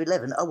the age of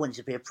 11, I wanted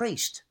to be a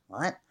priest,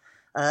 right?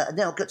 And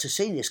then I got to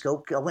senior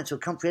school. I went to a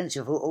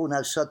comprehensive. Oh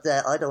no, sod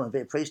that! I don't want to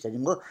be a priest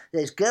anymore.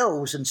 There's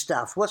girls and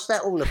stuff. What's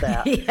that all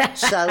about? Yeah.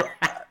 So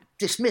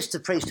dismissed the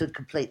priesthood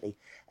completely.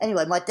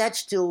 Anyway, my dad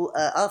still.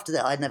 After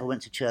that, I never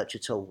went to church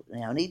at all.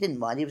 And he didn't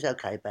mind. He was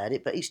okay about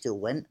it, but he still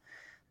went.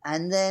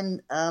 And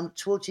then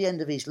towards the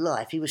end of his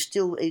life, he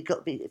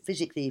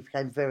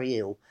became very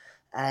ill.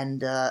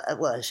 And,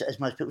 as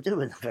most people do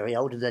when they're very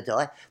old and they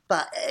die.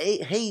 But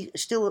he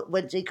still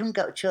he couldn't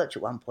go to church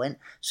at one point,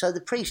 so the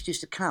priest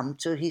used to come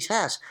to his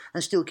house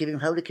and still give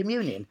him Holy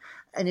Communion.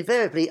 And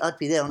invariably, I'd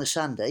be there on a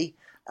Sunday,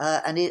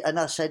 and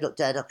I'd say, "Look,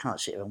 Dad, I can't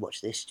sit here and watch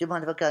this. Do you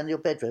mind if I go in your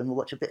bedroom and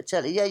watch a bit of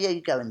telly?" Yeah, you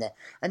go in there.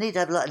 And he'd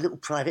have like a little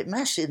private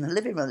mass in the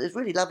living room. It was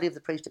really lovely of the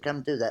priest to come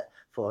and do that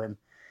for him.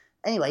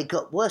 Anyway, it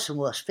got worse and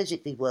worse,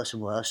 physically worse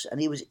and worse, and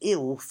he was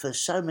ill for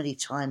so many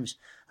times,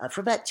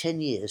 for about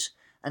 10 years.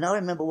 And I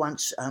remember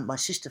once my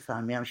sister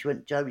phoned me and she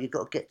went, "Joe, you've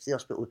got to get to the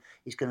hospital.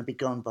 He's going to be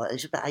gone by..."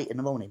 It's about 8 in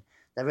the morning.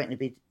 They reckon he'd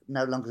be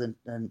no longer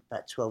than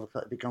about 12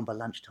 o'clock. He'd be gone by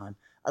lunchtime.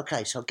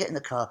 Okay, so I get in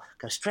the car,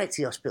 go straight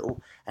to the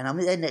hospital, and I'm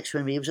there next to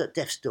him. He was at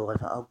death's door. I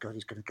thought, "Oh, God,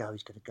 he's going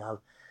to go.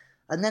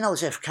 And then I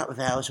was there for a couple of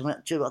hours and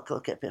went, "Julie, I've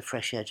got to get a bit of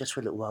fresh air just for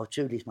a little while."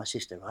 Julie's my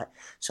sister, right?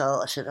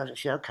 So I said,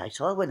 "Okay."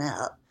 So I went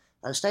out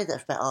I stayed there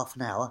for about half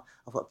an hour.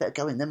 I thought, I better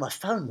go in. Then my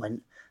phone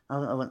went.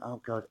 I went,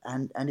 oh, God.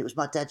 And it was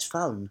my dad's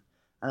phone.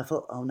 And I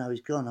thought, oh, no,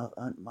 he's gone.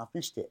 I've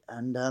missed it.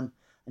 And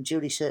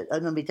Julie said, oh,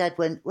 no, my dad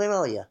went, where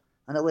are you?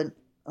 And I went,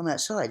 I'm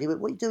outside. He went,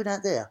 what are you doing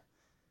out there?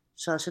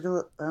 So I said,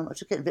 oh, I'm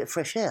just getting a bit of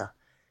fresh air.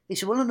 He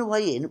said, well, on the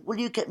way in, will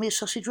you get me a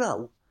sausage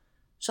roll?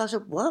 So I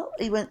said, what?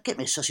 He went, get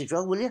me a sausage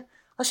roll, will you?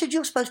 I said,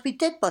 you're supposed to be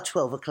dead by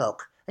 12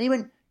 o'clock. And he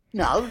went,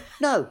 no,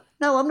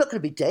 I'm not going to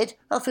be dead.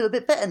 I feel a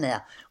bit better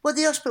now. Well,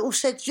 the hospital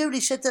said, Julie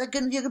said that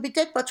you're going to be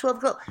dead by 12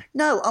 o'clock.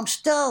 No, I'm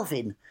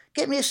starving.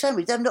 Get me a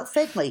sandwich. They've not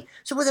fed me.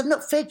 So, well, they've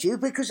not fed you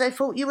because they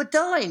thought you were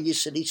dying, you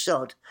silly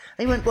sod.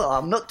 And he went, well,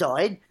 I'm not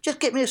dying. Just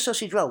get me a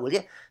sausage roll, will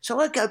you? So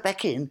I go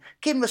back in,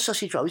 give him a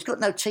sausage roll. He's got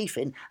no teeth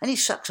in, and he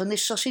sucks on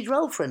this sausage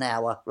roll for an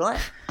hour,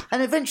 right?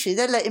 And eventually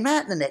they let him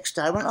out the next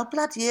day. I went, oh,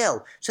 bloody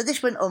hell. So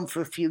this went on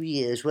for a few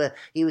years where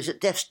he was at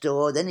death's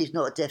door, then he's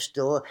not at death's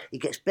door. He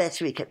gets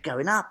better. He kept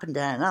going up and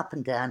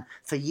down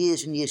for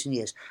years and years and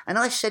years. And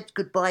I said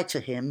goodbye to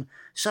him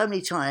so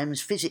many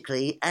times,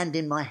 physically and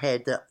in my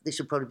head, that this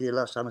will probably be the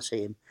last time I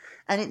see him.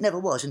 And it never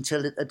was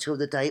until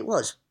the day it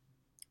was.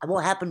 And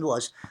what happened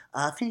was,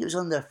 I think it was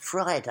on the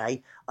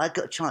Friday, I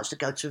got a chance to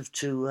go to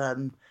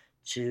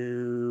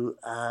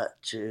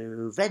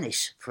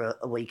Venice for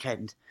a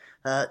weekend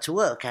to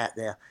work out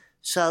there.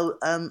 So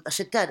I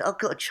said, Dad, I've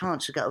got a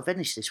chance to go to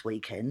Venice this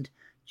weekend.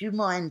 Do you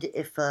mind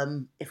if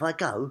I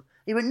go?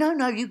 He went,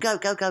 no, you go.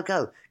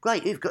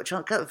 Great, you've got a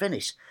chance to go to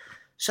Venice.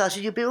 So I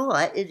said, you'll be all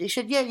right? He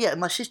said, yeah.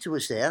 My sister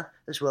was there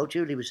as well.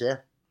 Julie was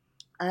there.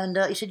 And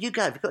he said, you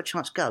go. If you've got a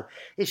chance, go.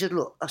 He said,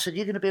 look, I said,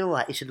 you're going to be all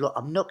right. He said, look,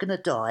 I'm not going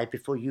to die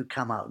before you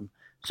come home.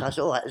 So I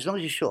said, all right, as long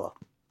as you're sure.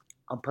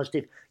 I'm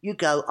positive. You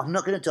go. I'm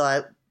not going to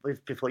die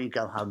before you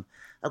go home.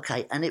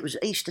 Okay, and it was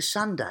Easter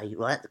Sunday,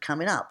 right,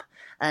 coming up.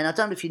 And I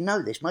don't know if you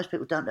know this. Most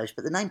people don't know this,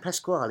 but the name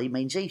Pasquale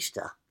means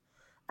Easter.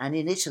 And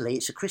in Italy,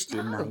 it's a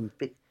Christian name.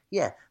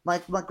 Yeah, my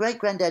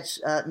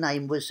great-granddad's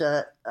name was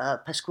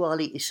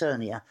Pasquale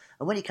Isernia.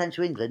 And when he came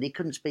to England, he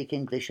couldn't speak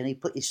English, and he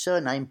put his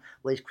surname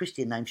where his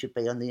Christian name should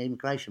be on the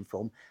immigration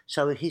form.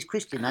 So his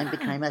Christian name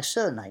became our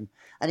surname,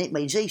 and it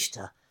means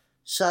Easter.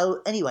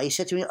 So anyway, he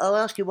said to me, I'll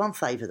ask you one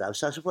favour, though.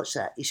 So I said, what's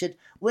that? He said,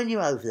 when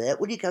you're over there,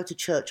 will you go to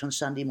church on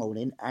Sunday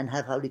morning and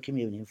have Holy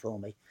Communion for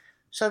me?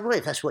 So, well,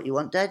 if that's what you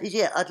want, Dad. He said,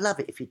 yeah, I'd love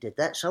it if you did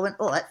that. So I went,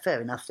 all right, fair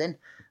enough then.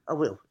 I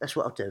will. That's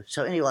what I'll do.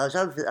 So anyway, I was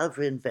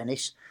over in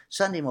Venice.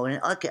 Sunday morning,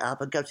 I get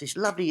up and go to this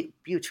lovely,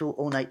 beautiful,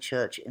 ornate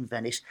church in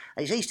Venice.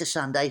 And it's Easter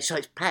Sunday, so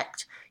it's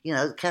packed. You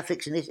know,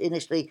 Catholics in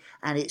Italy,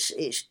 and it's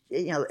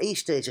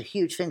Easter is a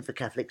huge thing for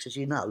Catholics, as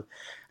you know.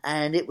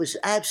 And it was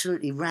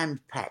absolutely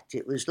ram-packed.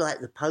 It was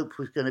like the Pope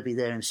was going to be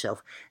there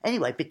himself.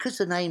 Anyway, because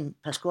the name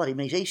Pasquale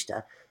means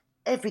Easter,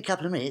 every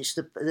couple of minutes,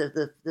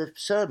 the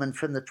sermon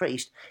from the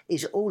priest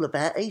is all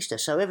about Easter.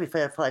 So every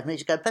 5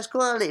 minutes, you go,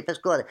 Pasquale.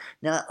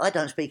 Now, I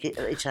don't speak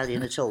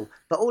Italian at all,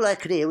 but all I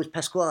could hear was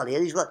Pasquale.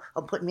 And he's like,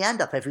 I'm putting my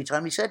hand up every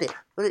time he said it,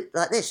 put it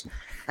like this.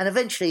 And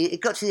eventually,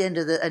 it got to the end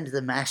of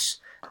the mass,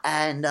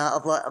 and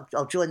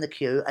I'll join the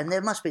queue, and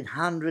there must have been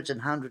hundreds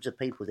and hundreds of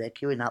people there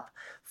queuing up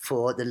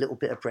for the little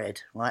bit of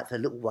bread, right, for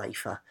the little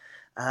wafer.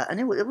 And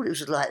it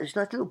was like a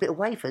little bit of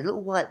wafer, a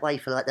little white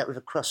wafer like that with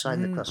a cross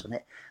sign, the cross on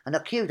it. And I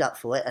queued up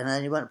for it, and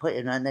then he went and put it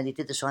in, and then he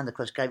did the sign, the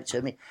cross, gave it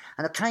to me.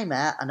 And I came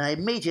out, and I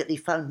immediately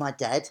phoned my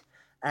dad,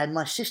 and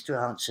my sister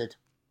answered.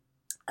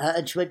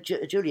 And she went,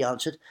 Julie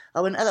answered.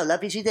 I went, hello,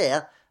 love, is he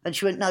there? And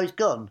she went, no, he's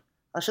gone.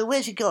 I said,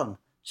 where's he gone?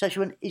 So she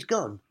went, he's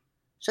gone.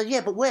 I said,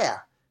 yeah, but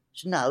where?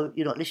 She said, no,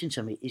 you're not listening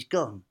to me, he's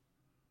gone.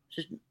 I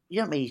said,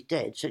 you don't mean he's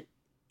dead? So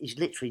he's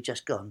literally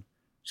just gone.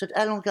 I said,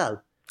 how long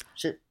ago? I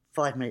said,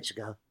 5 minutes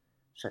ago.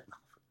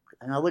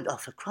 And I went, oh,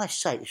 for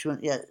Christ's sake. She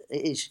went, yeah,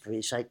 it is for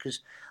his sake,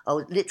 because I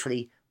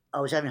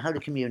was having Holy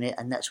Communion,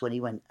 and that's when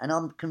he went. And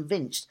I'm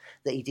convinced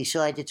that he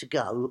decided to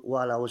go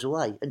while I was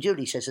away. And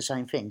Julie says the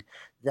same thing,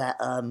 that,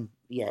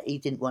 he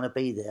didn't want to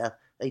be there.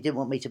 He didn't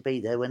want me to be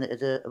there when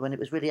it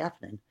was really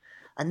happening.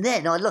 And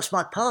then I lost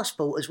my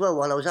passport as well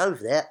while I was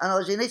over there, and I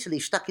was in Italy,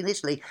 stuck in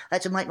Italy. I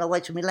had to make my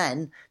way to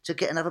Milan to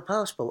get another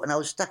passport, and I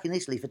was stuck in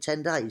Italy for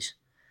 10 days.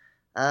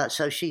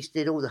 So she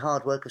did all the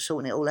hard work of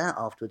sorting it all out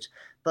afterwards.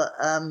 But,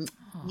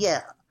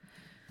 yeah.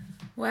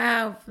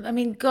 Wow. I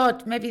mean,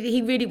 God, maybe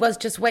he really was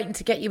just waiting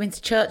to get you into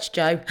church,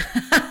 Joe.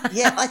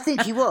 Yeah, I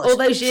think he was. All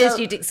those years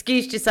you'd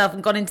excused yourself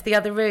and gone into the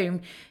other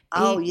room.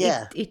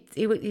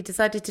 He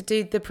decided to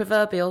do the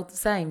proverbial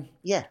same.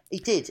 Yeah, he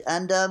did.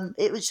 And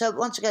it was,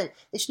 once again,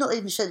 it's not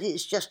even said,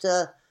 it's just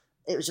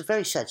it was a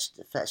very sad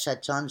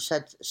time,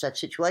 sad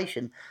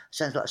situation.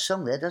 Sounds like a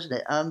song there, doesn't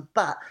it?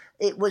 But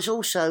it was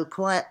also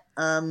quite,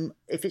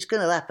 if it's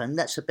going to happen,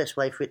 that's the best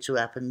way for it to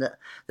happen, that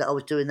I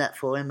was doing that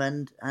for him.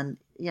 And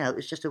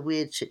it's just a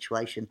weird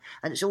situation.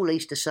 And it's all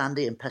Easter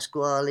Sunday and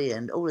Pasquale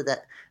and all of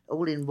that,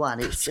 all in one.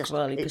 It's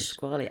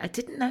Pasquale. I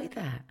didn't know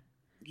that.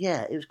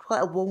 Yeah, it was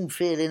quite a warm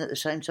feeling at the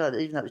same time,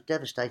 even though it was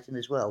devastating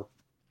as well.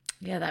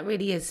 Yeah, that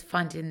really is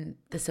finding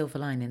the silver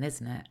lining,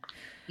 isn't it?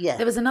 Yeah.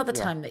 There was another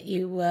time that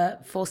you were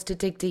forced to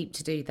dig deep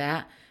to do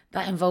that.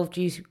 That involved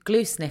you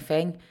glue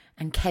sniffing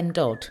and Ken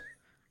Dodd.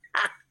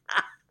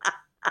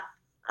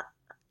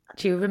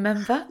 Do you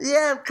remember?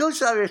 Yeah, of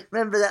course I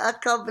remember that. I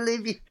can't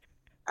believe you.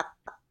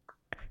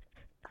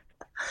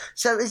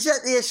 So is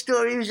that the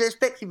story you was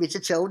expecting me to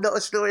tell, not a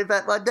story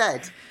about my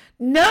dad?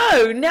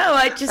 No,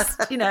 I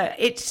just,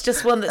 it's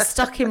just one that's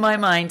stuck in my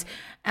mind.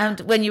 And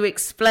when you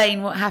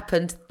explain what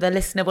happened, the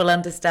listener will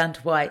understand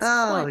why. It's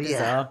quite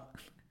bizarre.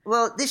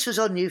 Well, this was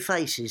on New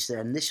Faces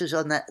then. This was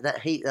on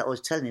that heat that I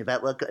was telling you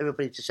about where I got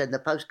everybody to send their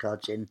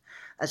postcards in.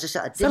 As I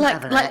said, I didn't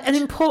have an act. An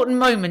important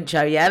moment,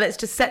 Joe, yeah? Let's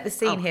just set the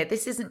scene here.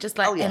 This isn't just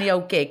any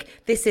old gig.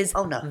 This is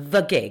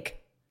the gig.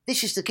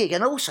 This is the gig.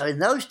 And also in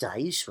those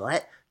days,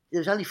 right, there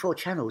was only 4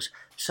 channels.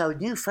 So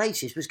New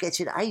Faces was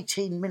getting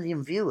 18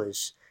 million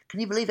viewers.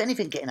 Can you believe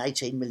anything getting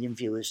 18 million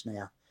viewers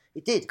now?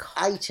 It did.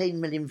 18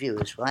 million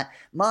viewers, right?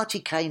 Marty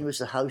Kane was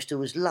the host, who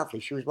was lovely.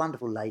 She was a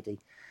wonderful lady.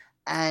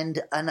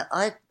 And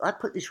I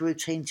put this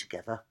routine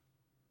together.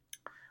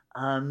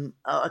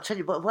 I'll tell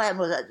you what happened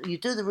was that you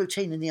do the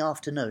routine in the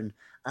afternoon,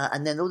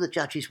 and then all the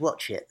judges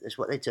watch it. That's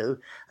what they do,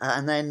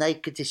 and then they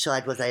could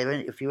decide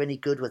if you're any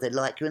good, whether they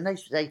like you, and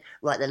they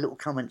write their little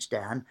comments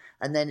down,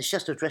 and then it's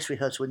just a dress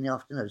rehearsal in the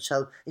afternoon.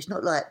 So it's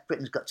not like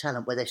Britain's Got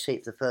Talent where they see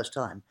it for the first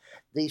time.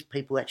 These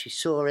people actually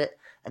saw it,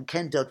 and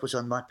Ken Dodd was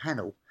on my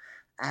panel.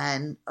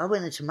 And I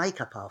went into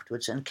makeup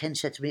afterwards, and Ken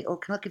said to me, "Oh,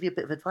 can I give you a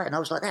bit of advice?" And I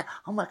was like that.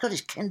 Oh my God,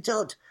 it's Ken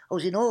Dodd. I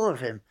was in awe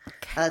of him.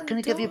 Can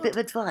I give you a bit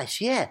of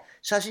advice? Yeah.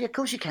 So I said, "Of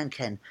course you can,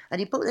 Ken."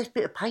 And he put this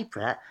bit of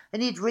paper out,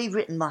 and he'd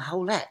rewritten my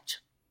whole act.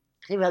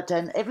 He wrote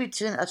down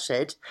everything I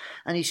said,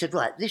 and he said,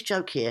 "Right, this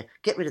joke here,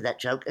 get rid of that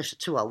joke. It's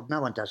too old.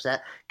 No one does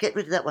that. Get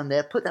rid of that one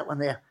there. Put that one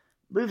there.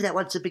 Move that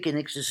one to the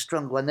beginning because there's a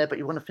stronger one there, but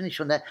you want to finish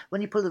on that.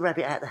 When you pull the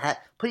rabbit out of the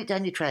hat, put it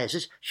down your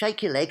trousers,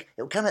 shake your leg,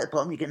 it'll come out the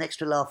bottom, you get an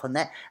extra laugh on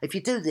that. If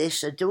you do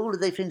this and do all of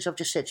the things I've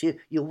just said to you,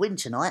 you'll win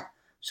tonight."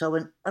 So I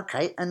went,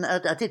 okay, and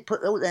I did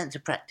put all that into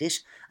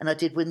practice, and I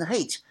did win the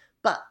heat.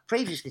 But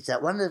previously to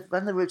that, one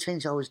of the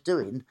routines I was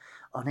doing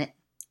on it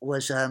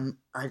was I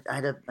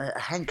had a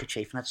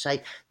handkerchief, and I'd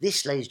say,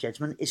 "This, ladies and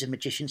gentlemen, is a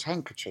magician's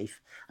handkerchief."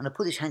 And I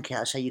pull this handkerchief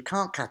out, I'd say, "You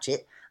can't cut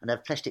it," and I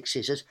have plastic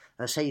scissors,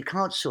 and I say, "You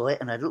can't saw it,"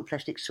 and I had a little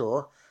plastic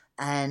saw,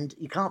 and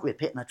 "You can't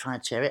rip it," and I try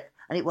and tear it,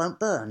 and it won't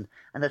burn.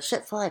 And I'd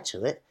set fire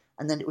to it,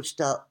 and then it would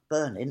start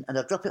burning, and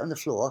I'd drop it on the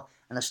floor,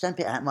 and I'd stamp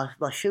it out, and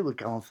my shoe would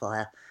go on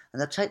fire.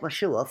 And I'd take my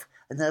shoe off,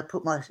 and then I'd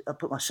put my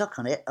sock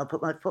on it, I'd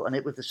put my foot on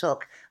it with the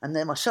sock, and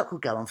then my sock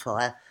would go on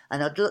fire,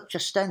 and I'd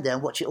just stand there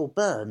and watch it all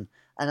burn.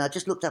 And I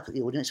just looked up at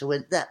the audience and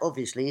went, "That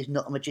obviously is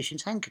not a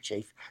magician's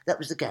handkerchief." That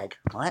was the gag,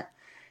 right?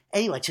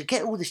 Anyway, to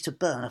get all this to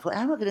burn, I thought,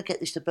 how am I going to get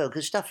this to burn?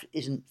 Because stuff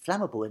isn't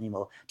flammable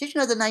anymore. Did you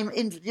know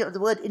the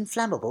word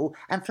inflammable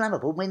and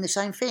flammable mean the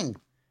same thing?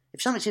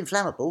 If something's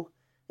inflammable,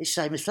 it's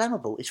the same as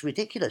flammable. It's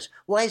ridiculous.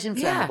 Why is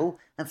inflammable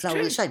and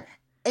flammable the same?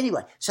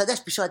 Anyway, so that's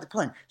beside the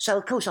point. So,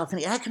 of course, I'm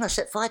thinking, how can I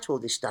set fire to all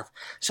this stuff?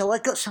 So I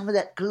got some of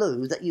that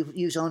glue that you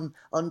use on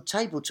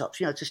tabletops,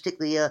 to stick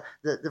the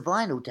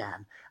vinyl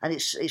down. And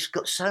it's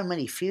got so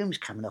many fumes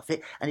coming off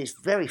it, and it's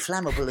very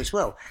flammable as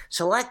well.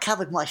 So I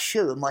covered my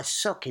shoe and my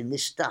sock in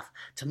this stuff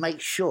to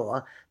make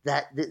sure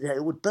that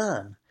it would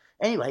burn.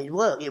 Anyway, it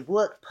worked. It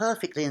worked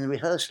perfectly in the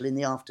rehearsal in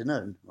the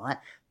afternoon, right?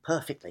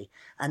 Perfectly.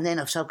 And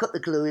then so I've got the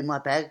glue in my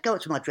bag, go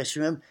up to my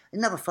dressing room,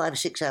 another 5 or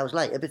 6 hours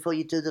later before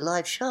you do the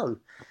live show.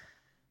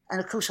 And,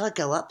 of course, I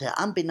go up there.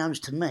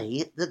 Unbeknownst to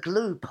me, the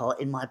glue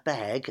pot in my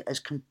bag has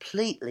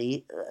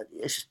completely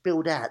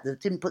spilled out. They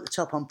didn't put the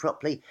top on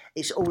properly.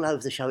 It's all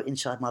over the show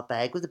inside my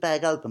bag, with the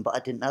bag open, but I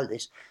didn't know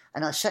this.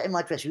 And I sat in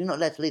my dressing room. You're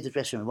not allowed to leave the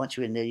dressing room. Once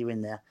you're in there, you're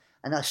in there.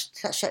 And I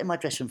sat in my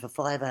dressing room for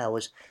 5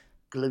 hours,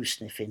 glue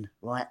sniffing,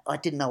 right? I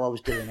didn't know I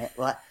was doing it,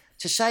 right?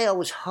 To say I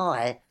was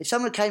high, if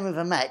someone came with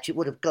a match, it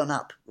would have gone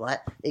up, right?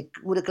 It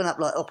would have gone up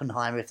like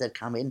Oppenheimer if they'd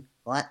come in,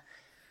 right?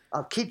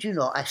 I kid you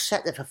not, I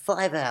sat there for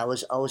 5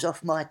 hours. I was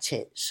off my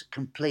tits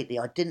completely.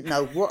 I didn't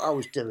know what I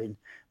was doing,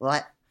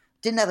 right?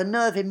 Didn't have a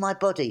nerve in my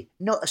body,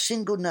 not a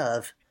single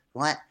nerve,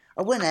 right?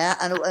 I went out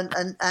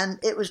and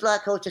it was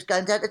like I was just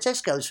going down to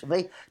Tesco's for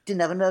me. Didn't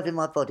have a nerve in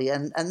my body,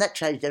 and that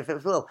changed everything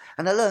as well.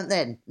 And I learned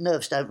then,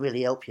 nerves don't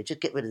really help you. Just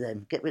get rid of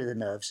them. Get rid of the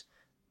nerves.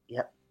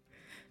 Yep.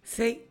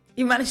 See,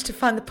 you managed to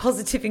find the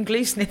positive in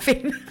glue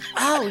sniffing.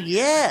 Oh,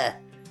 yeah.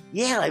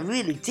 Yeah, I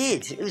really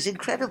did. It was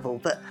incredible,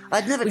 but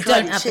I'd never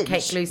tried it since. Don't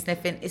advocate glue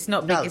sniffing. It's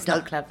not big, it's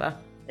not clever.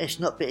 It's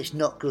not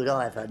good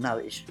either.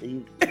 No,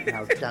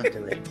 no, don't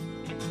do it.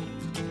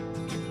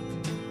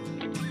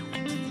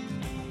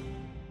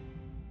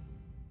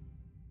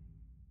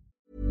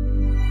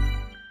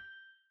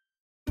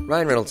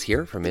 Ryan Reynolds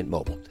here from Mint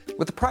Mobile.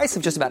 With the price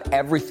of just about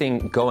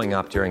everything going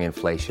up during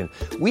inflation,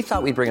 we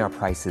thought we'd bring our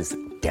prices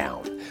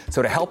down.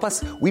 So to help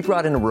us, we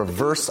brought in a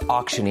reverse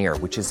auctioneer,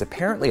 which is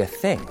apparently a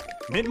thing.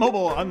 Mint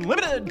Mobile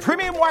Unlimited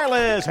Premium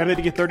Wireless. How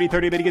to get 30,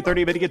 30, bit to get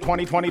 30, bit to get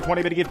 20, 20,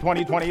 20, bit to get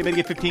 20, 20, bit to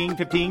get 15,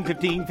 15,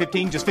 15,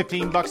 15, just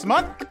 $15 a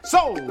month?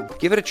 Sold!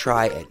 Give it a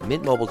try at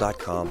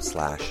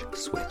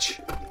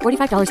mintmobile.com/switch.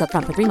 $45 up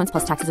front for 3 months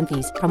plus taxes and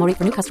fees. Promo rate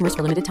for new customers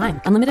for limited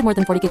time. Unlimited more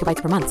than 40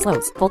 gigabytes per month.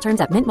 Slows full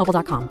terms at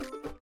mintmobile.com.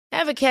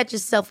 Ever catch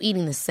yourself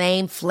eating the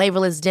same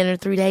flavorless dinner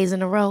 3 days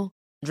in a row?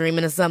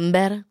 Dreaming of something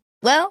better?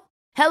 Well,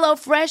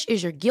 HelloFresh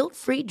is your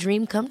guilt-free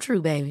dream come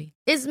true, baby.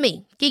 It's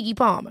me, Keke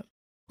Palmer.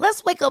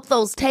 Let's wake up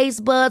those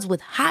taste buds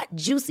with hot,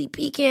 juicy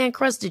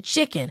pecan-crusted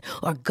chicken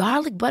or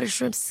garlic butter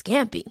shrimp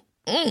scampi.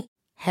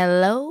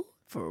 Hello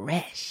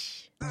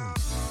Fresh.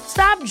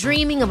 Stop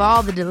dreaming of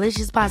all the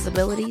delicious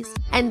possibilities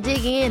and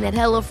dig in at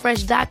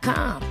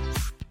HelloFresh.com.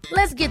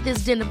 Let's get this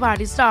dinner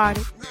party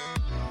started.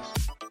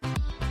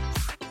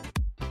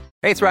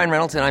 Hey, it's Ryan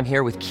Reynolds, and I'm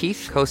here with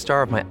Keith,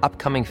 co-star of my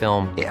upcoming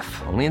film,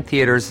 If, only in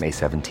theaters May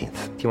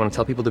 17th. Do you want to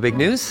tell people the big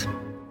news?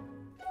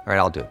 All right,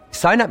 I'll do it.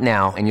 Sign up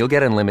now and you'll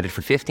get unlimited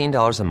for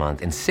 $15 a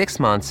month and 6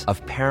 months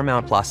of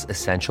Paramount Plus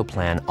Essential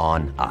Plan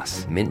on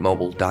us.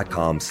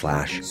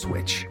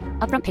 MintMobile.com/switch.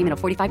 Upfront payment of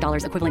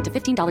 $45 equivalent to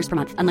 $15 per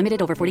month.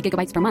 Unlimited over 40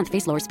 gigabytes per month.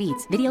 Face lower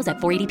speeds. Videos at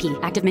 480p.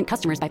 Active Mint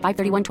customers by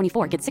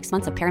 531.24 get 6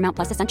 months of Paramount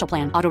Plus Essential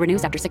Plan. Auto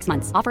renews after 6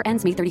 months. Offer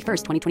ends May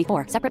 31st,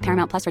 2024. Separate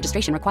Paramount Plus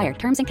registration required.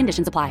 Terms and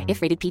conditions apply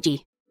if rated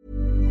PG.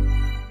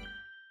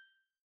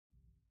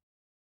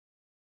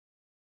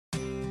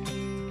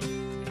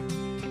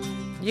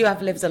 You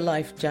have lived a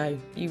life, Joe.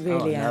 You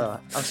really have. No,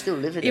 I'm still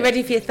living You it.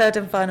 ready for your third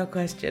and final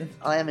question?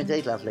 I am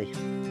indeed, lovely.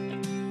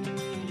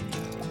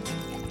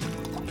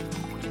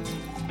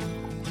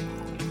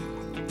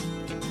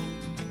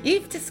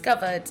 You've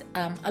discovered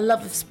a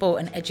love of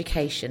sport and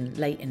education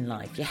late in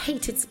life. You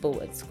hated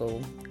sport at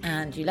school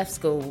and you left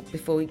school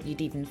before you'd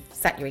even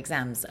sat your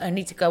exams,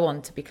 only to go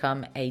on to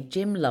become a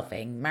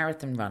gym-loving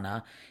marathon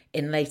runner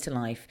in later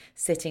life,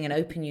 sitting an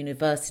open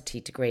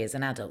university degree as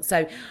an adult.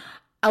 So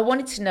I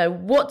wanted to know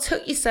what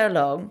took you so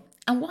long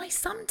and why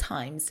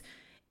sometimes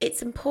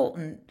it's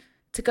important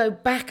to go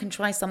back and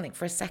try something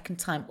for a second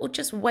time or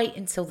just wait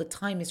until the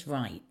time is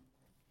right.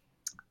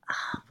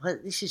 Well,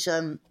 this is,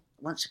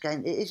 once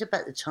again, it is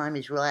about the time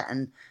is right.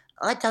 And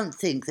I don't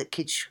think that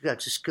kids should go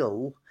to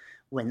school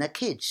when they're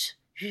kids.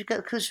 You should go,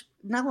 because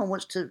no one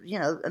wants to,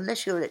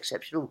 unless you're an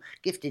exceptional,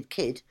 gifted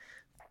kid,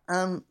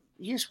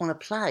 you just want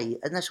to play.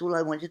 And that's all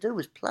I wanted to do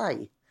was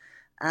play.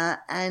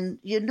 And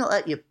you're not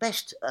at your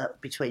best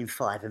between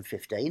 5 and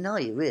 15, are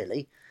you,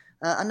 really?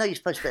 I know you're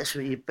supposed to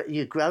be that's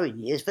your growing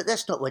years, but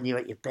that's not when you're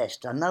at your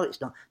best. I know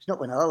it's not. It's not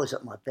when I was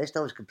at my best.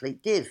 I was a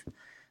complete div.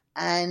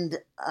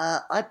 And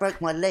I broke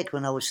my leg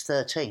when I was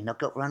 13. I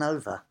got run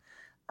over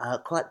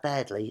quite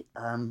badly.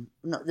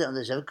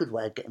 There's a good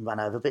way of getting run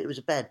over, but it was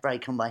a bad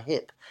break on my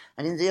hip.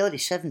 And in the early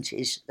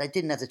 70s, they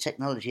didn't have the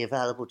technology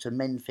available to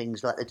mend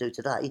things like they do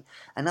today.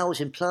 And I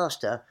was in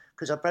plaster,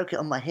 because I broke it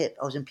on my hip.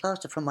 I was in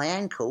plaster from my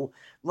ankle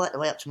right the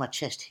way up to my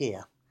chest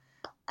here.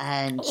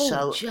 And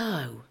Joe.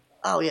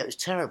 Oh, yeah, it was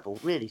terrible.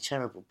 Really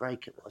terrible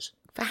break it was.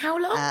 For how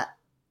long?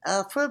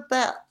 For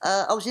about,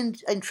 I was in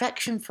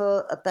traction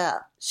for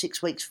about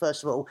 6 weeks,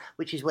 first of all,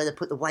 which is where they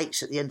put the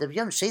weights at the end of. You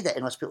don't see that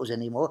in hospitals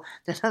anymore.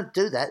 They don't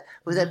do that.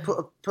 Where they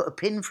put a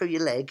pin through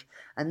your leg,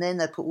 and then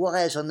they put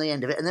wires on the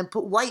end of it, and then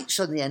put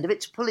weights on the end of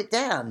it to pull it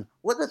down.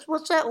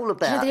 What's that all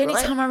about? The only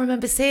time I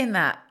remember seeing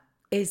that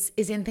is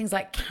in things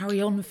like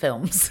Carry On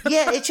films.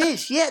 Yeah, it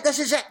is. Yeah, that's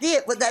exactly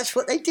it. But that's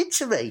what they did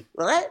to me,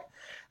 right?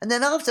 And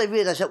then after they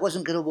realised that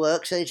wasn't going to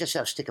work, so they just had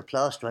to stick a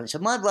plaster on it. So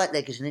my right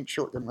leg is an inch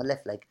shorter than my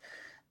left leg.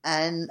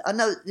 And I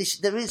know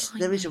there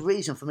is a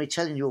reason for me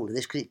telling you all of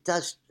this, because it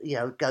does,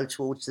 go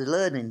towards the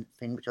learning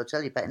thing, which I'll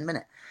tell you about in a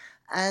minute.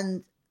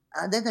 And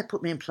then they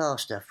put me in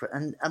plaster,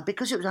 and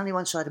because it was only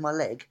one side of my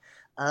leg,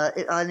 I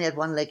only had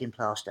one leg in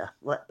plaster,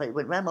 right? But it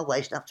went round my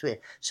waist up to here.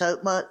 So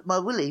my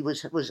willy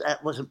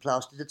wasn't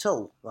plastered at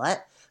all, right?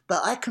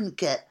 But I couldn't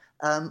get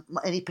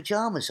any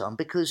pyjamas on,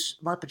 because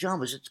my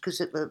pyjamas,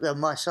 because they're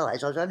my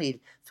size, I was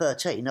only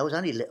 13, I was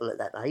only little at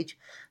that age.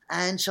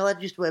 And so I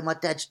used to wear my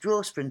dad's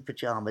drawstring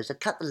pyjamas. I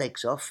cut the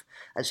legs off,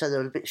 and so they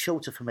were a bit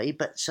shorter for me,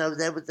 but so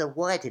they're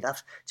wide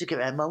enough to get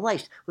around my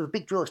waist with a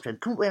big drawstring.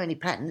 Couldn't wear any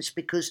pants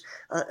because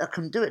I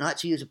couldn't do it. And I had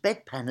to use a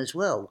bedpan as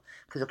well,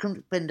 because I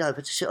couldn't bend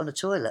over to sit on the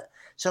toilet.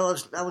 So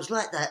I was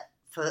like that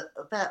for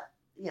about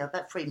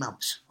 3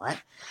 months,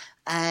 right?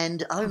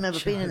 And I remember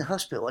being in the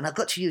hospital, and I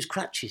got to use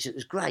crutches. It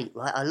was great,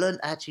 right? I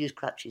learned how to use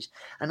crutches.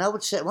 And I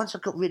would say, once I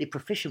got really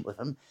proficient with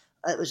them,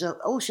 it was an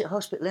all-sit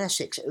hospital in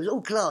Essex. It was all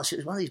glass. It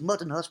was one of these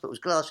modern hospitals,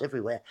 glass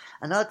everywhere.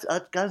 And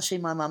I'd go and see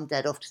my mum and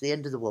dad off to the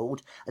end of the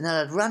ward, and then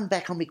I'd run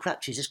back on my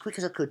crutches as quick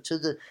as I could to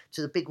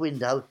the big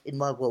window in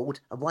my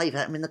ward and wave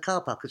at them in the car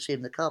park. I could see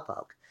them in the car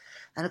park.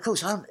 And of course,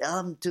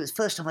 the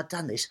first time I'd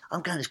done this,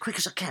 I'm going as quick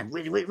as I can,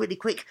 really, really, really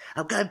quick.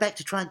 I'm going back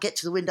to try and get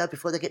to the window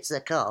before they get to their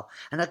car.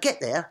 And I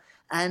get there,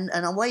 and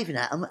I'm waving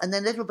at them, and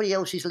then everybody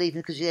else is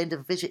leaving because it's the end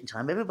of visiting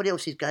time. Everybody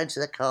else is going to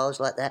their cars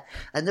like that,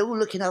 and they're all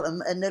looking up,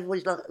 and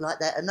everybody's like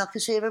that. And I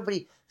can see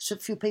everybody, a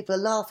few people are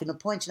laughing and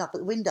pointing up at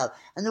the window,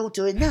 and they're all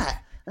doing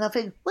that. And I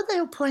think, what are they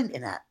all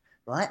pointing at,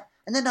 right?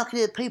 And then I could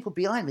hear the people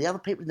behind me, the other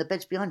people in the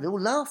beds behind me, all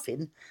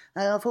laughing.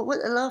 And I thought, what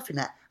are they laughing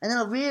at? And then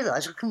I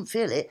realised I couldn't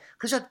feel it,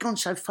 because I'd gone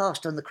so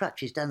fast on the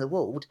crutches down the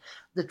ward,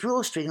 the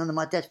drawstring under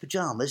my dad's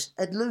pyjamas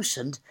had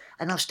loosened,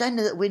 and I was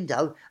standing at the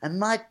window, and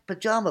my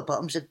pyjama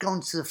bottoms had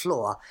gone to the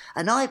floor.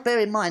 And bear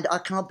in mind, I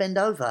can't bend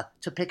over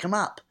to pick them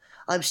up.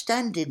 I'm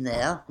standing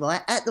there,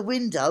 right, at the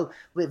window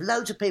with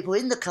loads of people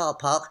in the car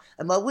park,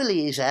 and my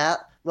willy is out,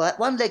 right?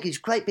 One leg is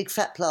great big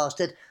fat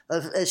plastered,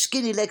 a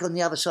skinny leg on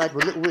the other side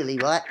with a little willy,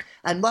 right?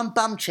 And one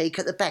bum cheek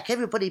at the back.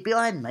 Everybody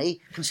behind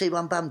me can see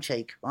one bum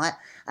cheek, right?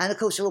 And of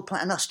course they're all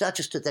playing, and I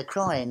just stood there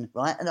crying,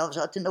 right? And I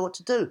didn't know what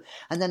to do.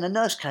 And then the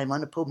nurse came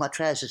on and pulled my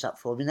trousers up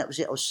for me, and that was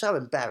it. I was so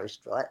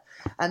embarrassed, right?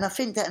 And I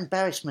think that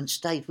embarrassment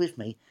stayed with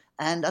me,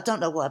 and I don't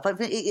know why, but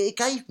it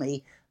gave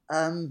me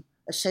a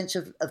sense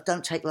of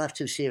don't take life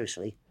too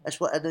seriously. That's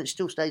what, and it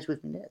still stays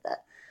with me now.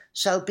 That.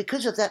 So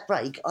because of that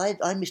break,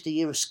 I missed a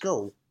year of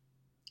school.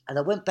 And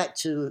I went back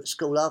to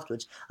school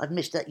afterwards. I'd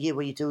missed that year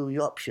where you do all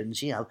your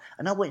options, you know.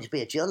 And I wanted to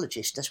be a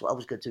geologist. That's what I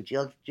was going to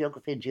do,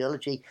 geography and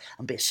geology,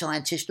 and be a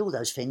scientist, all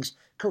those things.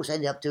 Of course, I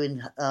ended up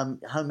doing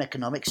home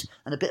economics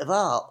and a bit of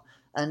art.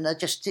 And all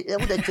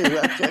they do,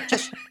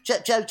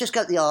 just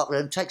go to the art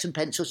room, take some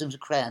pencils and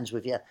some crayons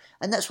with you.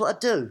 And that's what I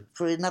do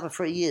for another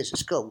 3 years at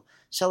school.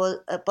 So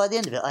by the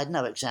end of it, I had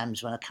no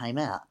exams when I came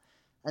out.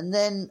 And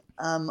then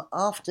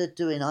after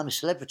doing I'm a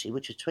Celebrity,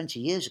 which was 20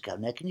 years ago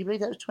now, can you believe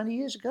that was 20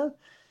 years ago?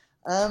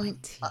 I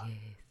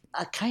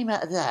came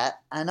out of that,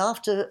 and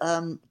after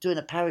doing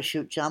a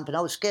parachute jump, and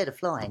I was scared of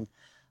flying,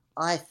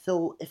 I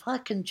thought, if I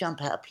can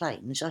jump out of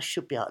planes, I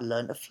should be able to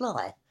learn to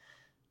fly.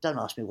 Don't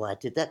ask me why I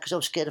did that, because I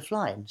was scared of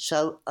flying.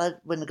 So I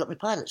went and got my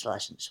pilot's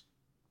licence.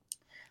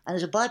 And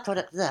as a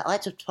byproduct of that, I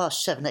had to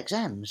pass 7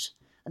 exams.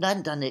 And I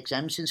hadn't done the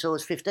exams since I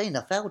was 15.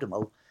 I failed them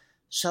all.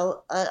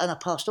 So, and I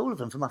passed all of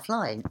them for my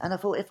flying. And I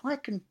thought, if I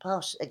can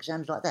pass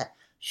exams like that,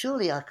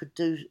 surely I could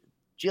do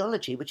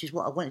geology, which is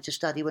what I wanted to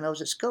study when I was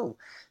at school.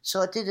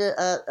 So I did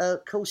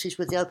courses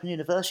with the Open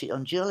University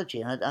on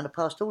geology, and I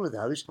passed all of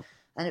those,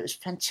 and it was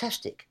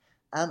fantastic.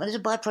 And as a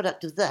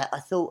byproduct of that, I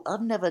thought,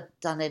 I've never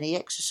done any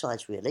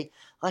exercise really.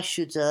 I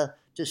should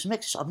do some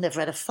exercise. I've never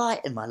had a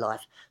fight in my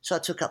life. So I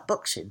took up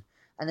boxing.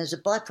 And as a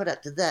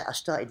byproduct of that, I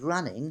started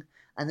running.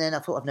 And then I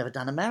thought, I've never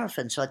done a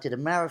marathon. So I did a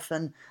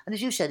marathon. And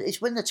as you said,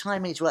 it's when the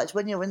timing is right. It's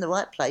when you're in the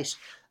right place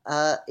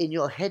in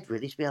your head,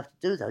 really, to be able to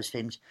do those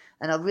things.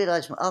 And I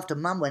realised after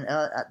Mum went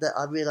that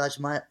I realised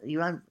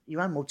your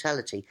own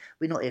mortality.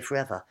 We're not here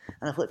forever.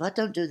 And I thought, if I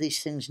don't do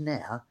these things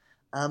now,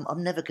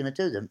 I'm never going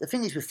to do them. The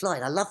thing is with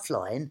flying, I love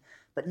flying,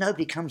 but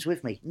nobody comes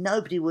with me.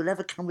 Nobody will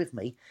ever come with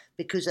me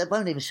because they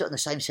won't even sit on the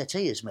same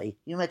settee as me.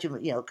 You imagine,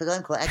 because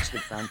I'm quite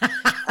accident prone.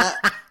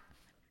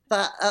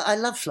 But I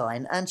love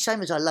flying, and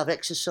same as I love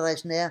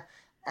exercise now.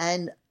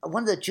 And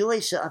one of the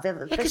joys that I've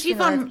ever... Because you've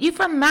run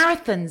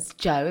marathons,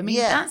 Joe. I mean,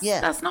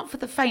 that's not for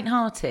the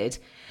faint-hearted.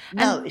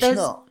 No, and it's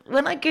not.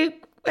 When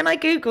I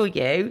Google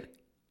you,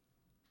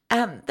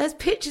 there's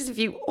pictures of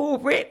you all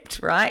ripped,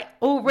 right?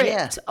 All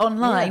ripped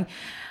online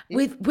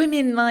with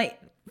women like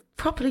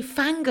properly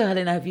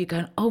fangirling over you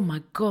going, oh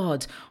my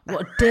God,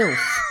 what a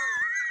dilf.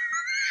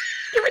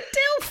 You're a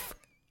dilf.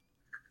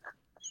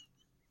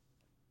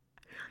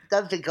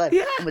 Don't think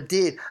I'm a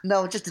div.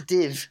 No, I'm just a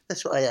div.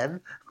 That's what I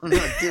am. I'm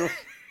not a div.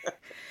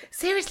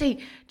 Seriously,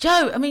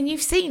 Joe, I mean,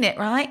 you've seen it,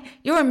 right?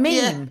 You're a meme.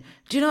 Yeah.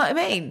 Do you know what I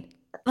mean?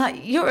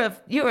 Like, you're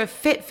a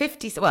fit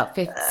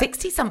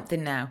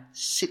 60-something now.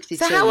 62,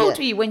 so how old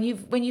were you when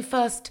you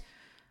first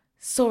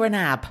saw an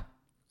ab?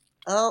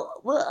 Oh,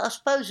 well, I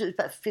suppose it was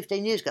about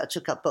 15 years ago I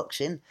took up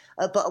boxing.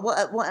 But what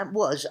it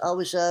was, I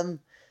was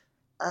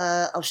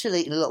still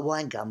eating a lot of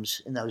wine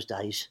gums in those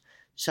days.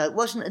 So it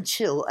wasn't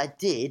until I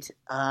did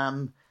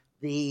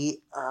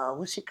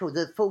what's it called?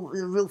 The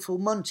Real Full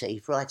Monty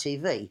for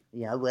ITV,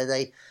 where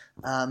they,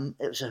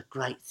 it was a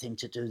great thing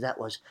to do, that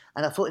was.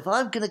 And I thought, if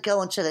I'm going to go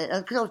on telly,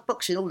 because I was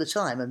boxing all the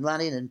time and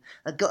running and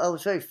I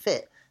was very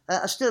fit.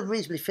 I'm still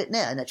reasonably fit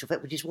now, in actual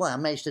fact, which is why I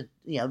managed to,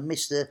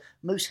 miss the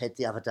moose head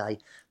the other day.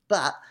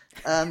 But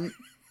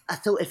I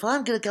thought, if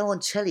I'm going to go on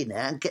telly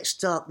now and get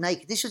stark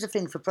naked, this was a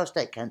thing for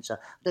prostate cancer.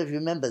 I don't know if you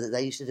remember that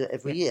they used to do it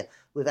every year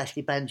with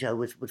Ashley Banjo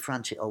would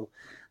front it all,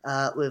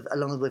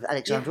 along with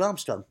Alexander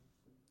Armstrong.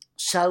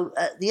 So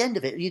at the end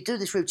of it, you'd do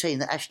this routine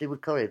that Ashley would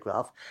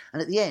choreograph,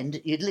 and at the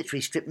end, you'd literally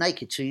strip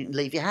naked so you can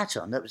leave your hat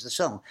on. That was the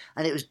song.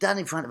 And it was done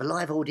in front of a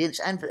live audience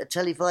and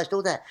televised,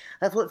 all that.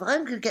 I thought, if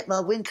I'm going to get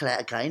my winkle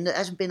out again, that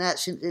hasn't been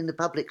out in the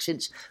public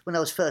since when I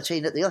was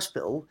 13 at the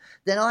hospital,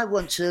 then I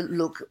want to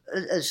look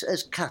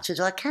as cut as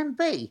I can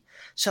be.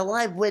 So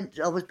I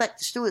was back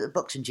to still at the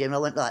boxing gym, and I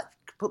went like,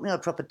 put me on a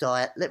proper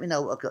diet, let me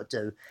know what I've got to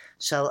do.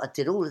 So I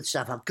did all of the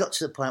stuff. I got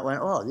to the point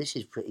where I went, this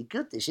is pretty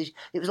good. It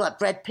was like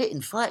Brad Pitt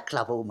in Fight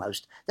Club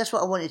almost. That's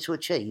what I wanted to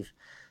achieve.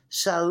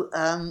 So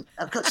I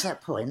got to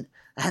that point,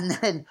 and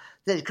then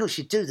of course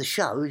you do the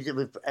show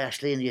with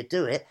Ashley and you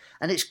do it,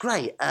 and it's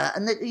great.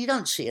 And you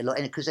don't see a lot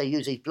in it because they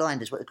use these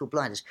blinders, what they call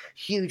blinders,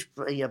 huge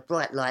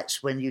bright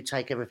lights when you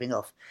take everything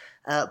off.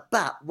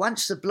 But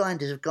once the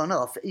blinders have gone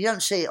off, you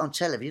don't see it on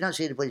television. You don't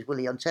see anybody's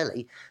willy on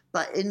telly.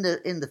 But in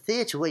the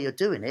theatre where you're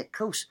doing it, of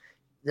course,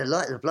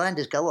 the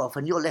blinders go off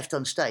and you're left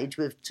on stage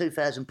with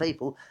 2,000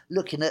 people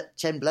looking at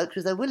 10 blokes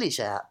with their willies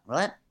out,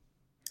 right?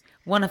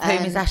 One of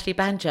whom is Ashley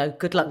Banjo.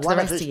 Good luck to the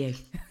rest of you.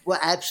 Well,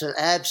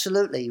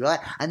 absolutely, right.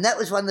 And that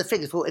was one of the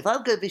things. Well, if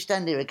I'm going to be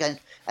standing here against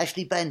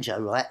Ashley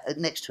Banjo, right,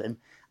 next to him,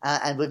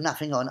 and with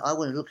nothing on, I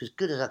want to look as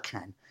good as I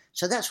can.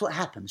 So that's what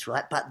happens,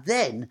 right? But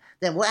then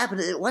what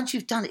happens is once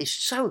you've done it, it's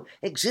so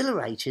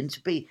exhilarating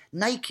to be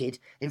naked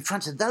in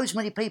front of those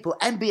many people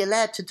and be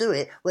allowed to do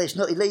it where it's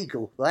not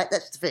illegal, right?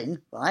 That's the thing,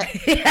 right?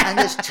 Yeah, and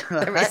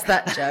there is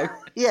that, Joe.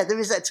 Yeah, there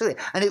is that to it.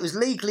 And it was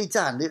legally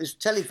done. It was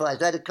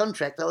televised. I had a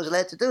contract that I was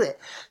allowed to do it.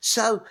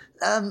 So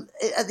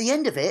at the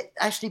end of it,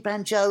 Ashley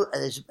Banjo,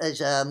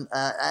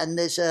 and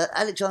there's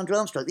Alexander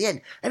Armstrong at the end.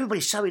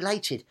 Everybody's so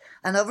elated.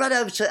 And I run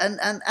over to,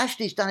 and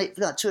Ashley's done it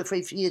for like 2 or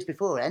 3 years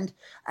beforehand,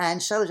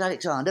 and so has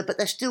Alexander, but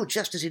they're still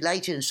just as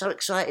elated and so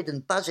excited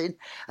and buzzing.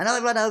 And I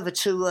run over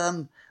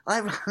to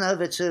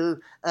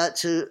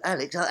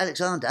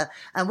Alexander,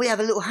 and we have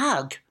a little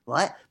hug,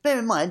 right? Bear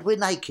in mind, we're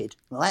naked,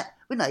 right?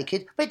 We're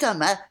naked, but it doesn't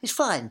matter, it's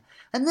fine.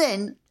 And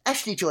then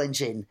Ashley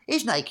joins in.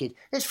 He's naked.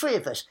 There's 3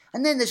 of us.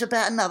 And then there's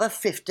about another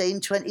 15,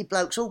 20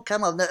 blokes all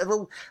come on, that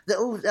all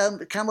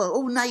come on,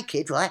 all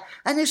naked, right?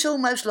 And it's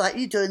almost like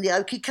you're doing the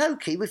okie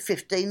cokey with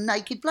 15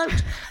 naked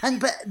blokes.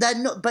 But they're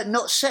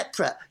not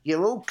separate.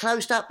 You're all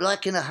closed up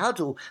like in a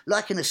huddle,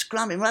 like in a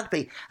scrum in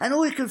rugby. And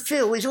all you can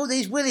feel is all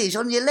these willies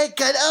on your leg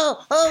going,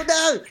 oh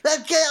no,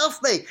 get off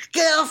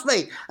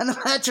me. And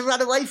I had to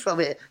run away from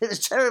it. It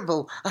was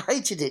terrible. I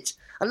hated it.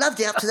 I loved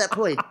it up to that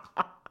point.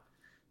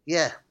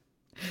 Yeah.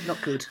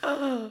 Not good.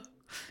 Oh,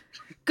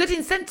 good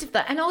incentive,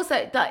 though. And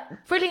also,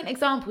 like, brilliant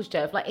examples,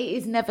 Joe, of, like, it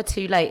is never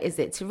too late, is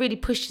it, to really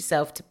push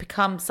yourself to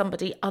become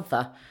somebody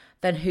other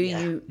than who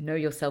you know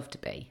yourself to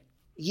be.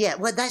 Yeah,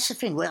 well, that's the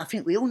thing. I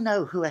think we all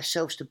know who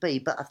ourselves to be,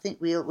 but I think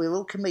we're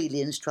all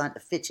chameleons trying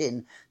to fit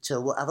in to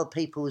what other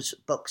people's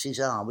boxes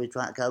are. We're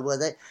trying to go, well,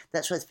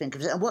 that's what I think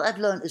of it. And what I've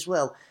learned as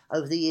well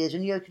over the years,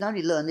 and you can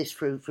only learn this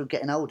through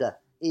getting older,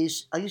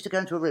 is I used to go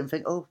into a room and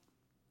think, oh,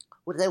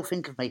 what do they all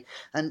think of me?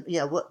 And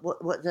what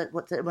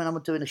when I'm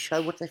doing a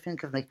show, what do they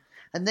think of me?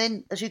 And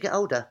then as you get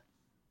older,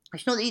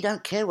 it's not that you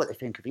don't care what they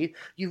think of you.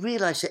 You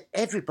realise that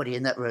everybody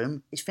in that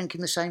room is thinking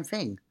the same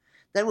thing.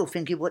 They're all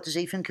thinking, what does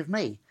he think of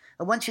me?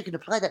 And once you can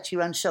apply that to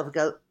your own self,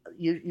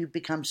 you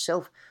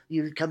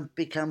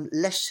become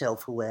less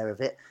self-aware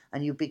of it,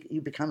 and you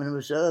become an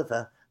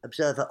observer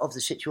of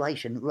the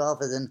situation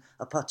rather than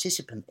a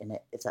participant in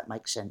it, if that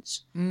makes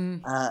sense.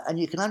 And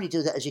you can only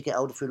do that as you get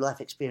older through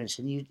life experience,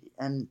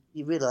 and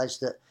you realise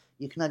that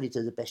you can only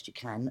do the best you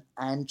can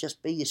and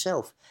just be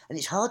yourself. And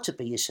it's hard to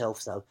be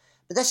yourself, though.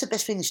 But that's the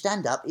best thing in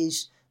stand-up,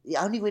 is it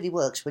only really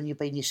works when you're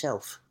being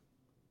yourself.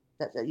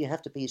 That you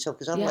have to be yourself,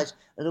 because otherwise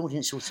an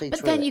audience will see through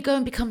it. But then you go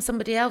and become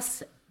somebody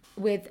else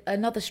with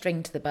another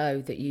string to the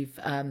bow that you've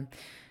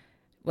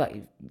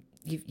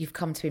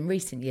come to in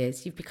recent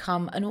years. You've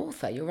become an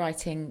author. You're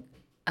writing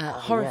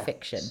horror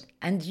fiction,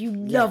 and you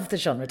love the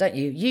genre, don't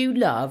you? You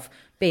love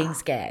being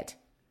scared.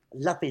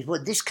 Love it.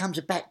 Well, this comes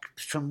back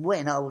from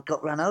when I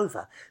got run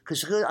over,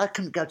 because I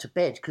couldn't go to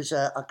bed, because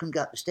I couldn't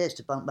go up the stairs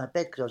to bunk my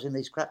bed because I was in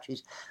these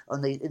crutches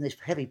in this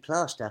heavy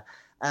plaster.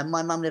 And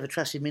my mum never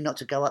trusted me not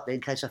to go up there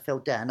in case I fell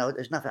down.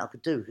 There's nothing I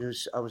could do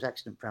because I was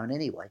accident prone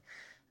anyway.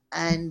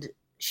 And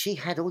she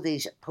had all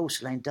these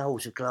porcelain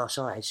dolls with glass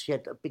eyes. She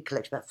had a big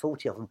collection, about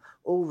 40 of them,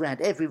 all round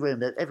every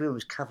room. Every room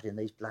was covered in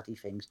these bloody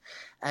things.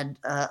 And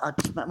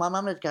my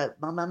mum and dad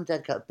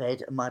would go to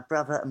bed, and my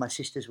brother and my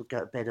sisters would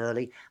go to bed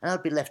early, and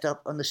I'd be left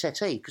up on the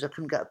settee because I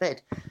couldn't go to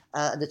bed.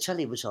 And the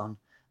telly was on.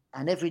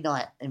 And every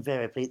night,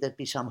 invariably, there'd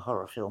be some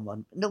horror film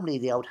on. Normally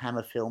the old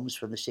Hammer films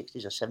from the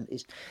 60s or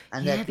 70s.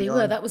 And yeah, they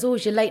were. That was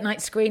always your late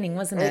night screening,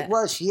 wasn't it? It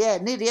was, yeah.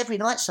 Nearly every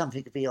night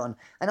something could be on.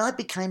 And I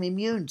became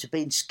immune to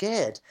being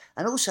scared.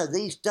 And also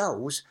these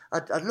dolls,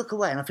 I'd look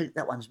away and I think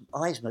that one's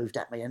eyes moved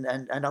at me. And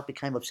I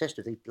became obsessed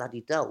with these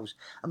bloody dolls.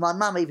 And my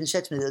mum even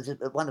said to me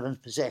that one of them's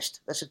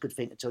possessed. That's a good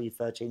thing to tell your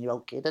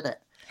 13-year-old kid, isn't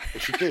it?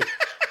 But she did.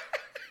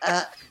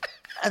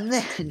 And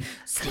then...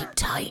 Sleep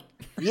tight.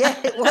 Yeah,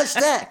 it was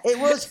that. It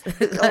was.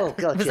 Oh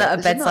God! Was that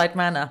a bedside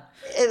manner?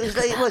 It was.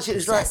 It was. It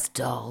was like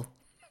doll.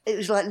 It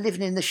was like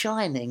living in The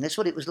Shining. That's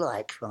what it was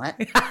like, right?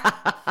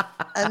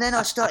 And then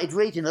I started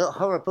reading a lot of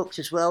horror books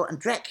as well. And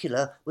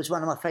Dracula was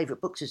one of my favourite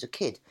books as a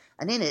kid.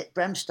 And in it,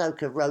 Bram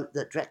Stoker wrote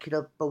that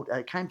Dracula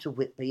came to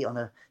Whitby on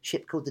a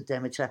ship called the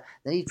Demeter.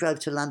 Then he drove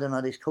to London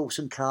on his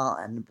Coulson car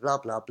and blah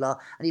blah blah.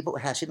 And he bought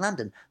a house in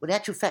London. Well, in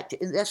actual fact,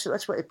 that's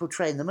what they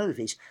portray in the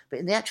movies. But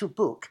in the actual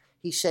book,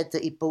 he said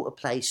that he bought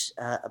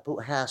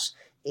a house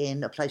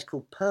in a place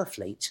called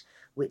Purfleet,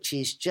 which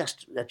is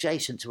just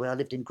adjacent to where I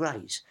lived in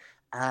Grays.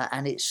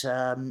 And it's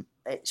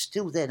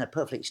still there, no,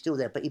 Purfleet's still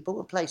there. But he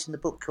bought a place in the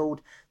book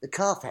called the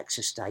Carfax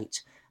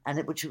Estate,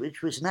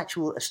 which was an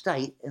actual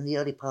estate in the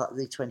early part of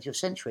the 20th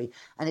century.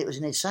 And it was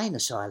an insane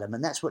asylum,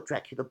 and that's what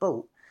Dracula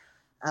bought.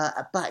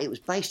 But it was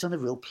based on a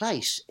real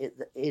place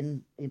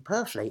in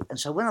Purfleet. And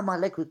so when my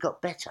leg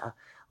got better,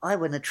 I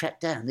went and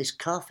tracked down this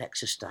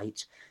Carfax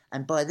estate,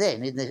 and by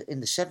then, in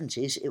the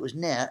 70s, it was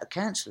now a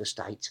council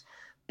estate,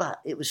 but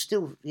it was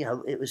still,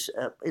 it was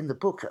in the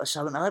book.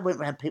 So I went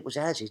round people's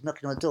houses,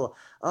 knocking on the door,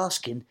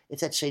 asking if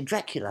they'd seen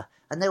Dracula,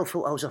 and they all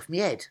thought I was off my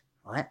head,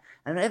 right?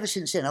 And ever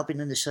since then, I've been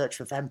in the search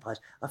for vampires.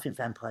 I think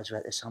vampires are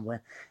out there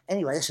somewhere.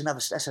 Anyway,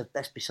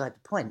 that's beside the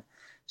point.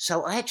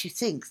 So I actually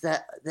think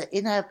that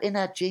in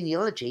our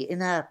genealogy,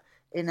 in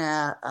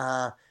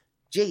our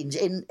genes,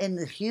 in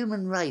the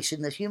human race,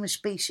 in the human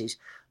species,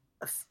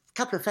 a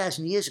couple of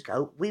thousand years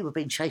ago, we were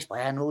being chased by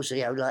animals,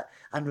 like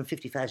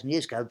 150,000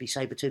 years ago, it'd be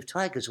saber-toothed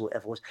tigers or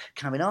whatever it was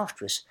coming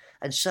after us.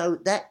 And so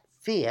that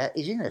fear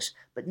is in us.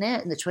 But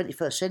now in the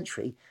 21st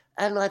century,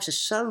 our lives are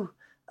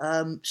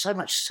so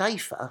much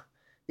safer.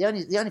 The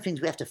only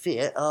things we have to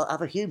fear are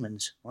other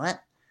humans, right?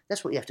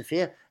 That's what you have to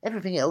fear.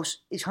 Everything else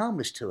is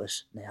harmless to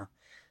us now.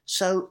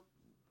 So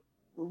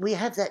we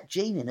have that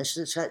gene in us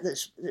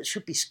that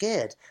should be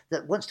scared,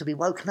 that wants to be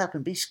woken up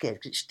and be scared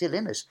because it's still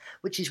in us,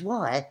 which is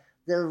why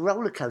there are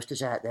roller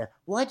coasters out there.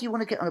 Why do you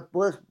want to get on a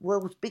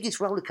world's biggest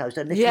roller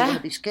coaster unless you want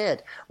to be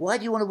scared? Why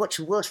do you want to watch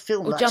the worst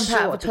film or like jump Saw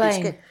out of a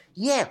plane?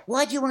 Yeah,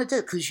 why do you want to do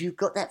it? Because you've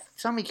got that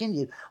something in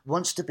you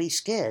wants to be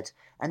scared.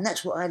 And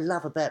that's what I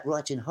love about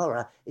writing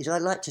horror, is I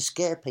like to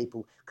scare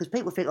people. Because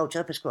people think, oh,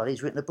 Joe Pasquale,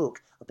 he's written a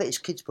book. I bet it's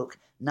a kid's book.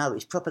 No,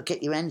 it's proper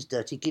get your hands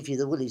dirty, give you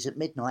the willies at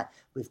midnight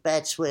with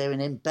bad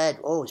swearing in,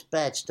 it's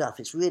bad stuff.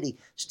 It's really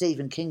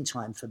Stephen King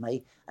time for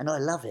me, and I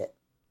love it.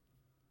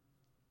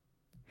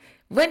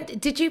 When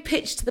did you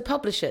pitch to the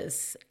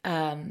publishers?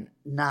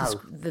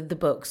 No. The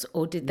books,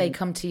 or did they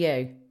come to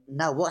you?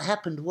 No, what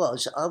happened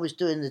was I was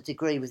doing the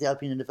degree with the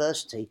Open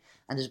University,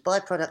 and as a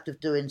byproduct of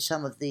doing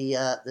some of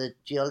the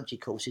geology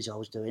courses I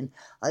was doing,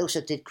 I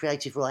also did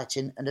creative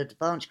writing and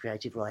advanced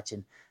creative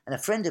writing. And a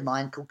friend of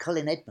mine called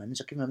Colin Edmonds,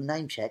 I'll give him a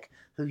name check,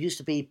 who used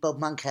to be Bob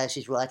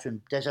Monkhouse's writer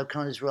and Des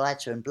O'Connor's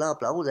writer and blah,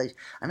 blah, all these.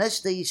 And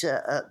as these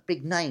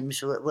big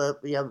names were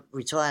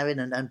retiring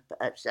and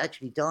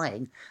actually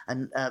dying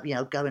and,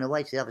 going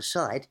away to the other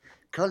side,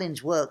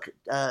 Colin's work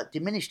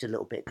diminished a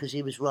little bit because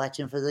he was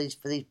writing for these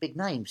big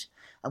names.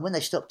 And when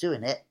they stopped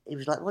doing it, he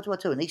was like, what do I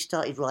do? And he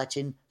started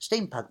writing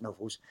steampunk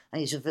novels.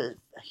 And he's a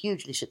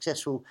hugely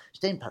successful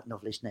steampunk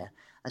novelist now.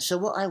 And so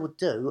what I would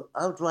do,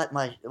 I would write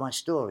my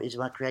stories,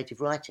 my creative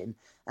writing,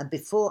 and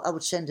before I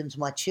would send them to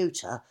my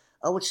tutor,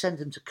 I would send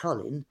them to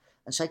Colin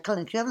and say,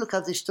 Colin, can you have a look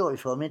over this story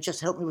for me and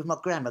just help me with my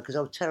grammar? Because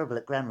I was terrible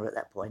at grammar at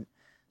that point.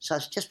 So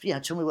it's just,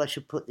 tell me where I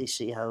should put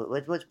this,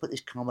 where to put this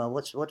comma,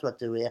 what do I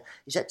do here?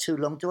 Is that too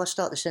long? Do I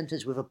start the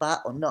sentence with a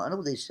but or not? And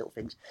all these sort of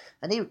things.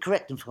 And he would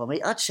correct them for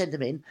me. I'd send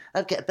them in.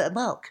 I'd get a better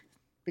mark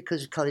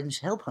because of Colin's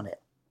help on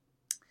it.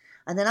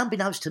 And then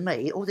unbeknownst to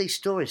me, all these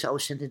stories that I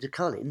was sending to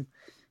Colin,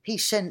 he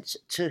sent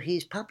to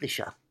his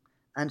publisher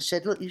and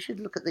said, look, you should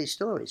look at these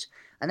stories.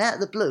 And out of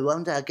the blue,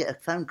 one day I get a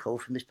phone call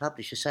from this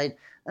publisher saying,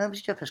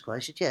 Mr. Joe Pasquale, I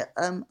said, yeah,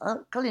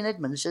 Colin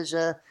Edmonds has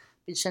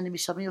been sending me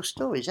some of your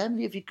stories. How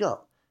many have you got?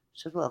 I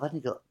said, well, I've only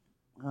got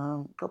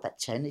about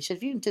 10. He said,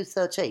 if you can do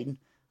 13,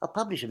 I'll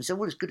publish them. I said,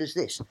 well, as good as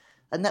this.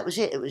 And that was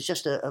it. It was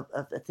just a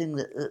thing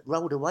that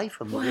rolled away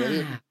from me,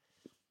 really.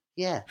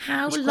 Yeah.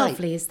 How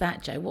lovely is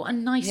that, Joe? What a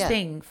nice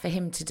thing for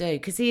him to do.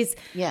 Because he's,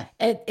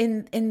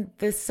 in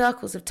the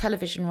circles of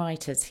television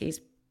writers,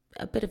 he's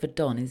a bit of a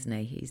don, isn't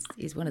he?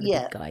 He's one of the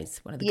big guys,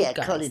 one of the good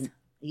guys. Colin,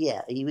 he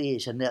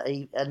is.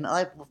 And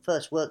I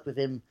first worked with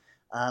him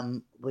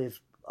when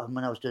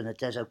I was doing a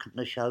Des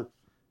O'Connor show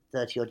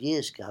 30 odd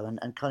years ago,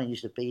 and Colin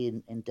used to be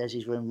in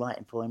Desi's room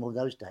writing for him all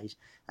those days,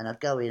 and I'd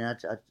go in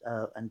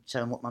and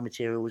tell him what my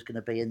material was going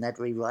to be, and they'd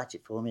rewrite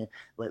it for me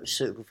where it was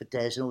suitable for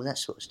Des and all that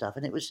sort of stuff.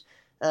 And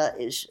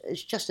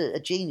it's just a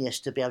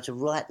genius to be able to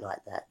write like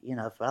that,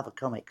 for other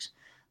comics.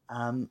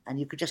 And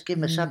you could just give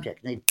him a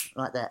subject, and he'd,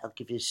 like that, I'll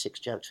give you 6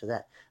 jokes for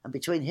that. And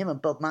between him and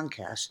Bob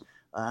Monkhouse,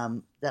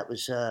 that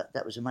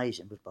was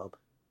amazing with Bob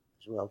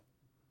as well.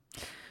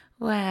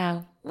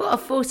 Wow, what a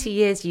 40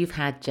 years you've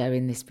had, Joe,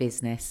 in this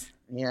business.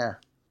 Yeah,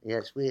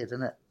 it's weird,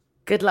 isn't it?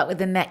 Good luck with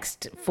the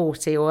next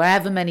 40 or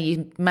however many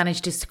you manage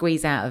to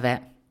squeeze out of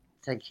it.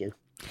 Thank you.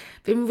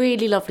 Been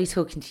really lovely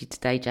talking to you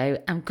today, Joe,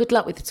 and good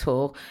luck with the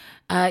tour.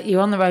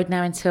 You're on the road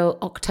now until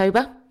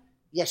October?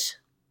 Yes,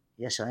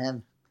 I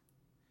am.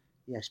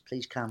 Yes,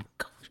 please come.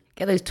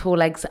 Get those tour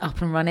legs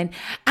up and running.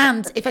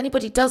 And if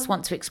anybody does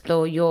want to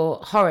explore your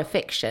horror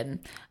fiction,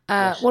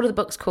 what are the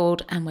books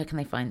called and where can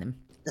they find them?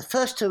 The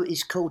first 2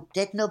 is called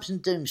Dead Knobs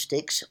and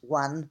Doomsticks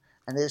 1,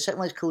 and the second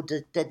one is called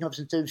Dead Knobs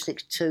and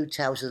Doomsticks 2,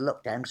 Tales of the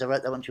Lockdown, because I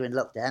wrote that one during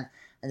lockdown.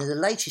 And then the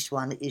latest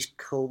one is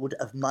called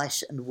Of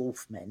Mice and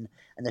Wolfmen.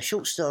 And they're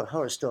short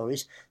horror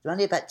stories. They're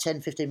only about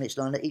 10, 15 minutes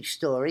long each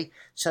story.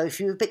 So if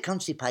you're a bit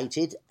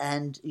constipated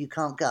and you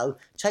can't go,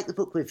 take the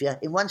book with you.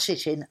 In one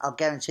sitting, I'll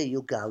guarantee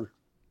you'll go.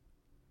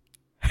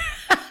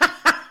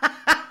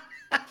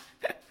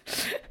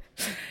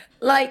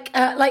 Like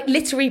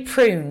literary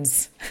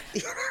prunes.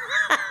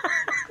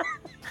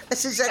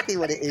 That's exactly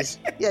what it is.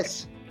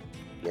 Yes,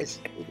 it is.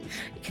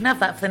 You can have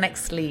that for the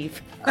next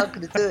sleeve. I'm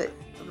going to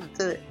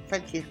do it.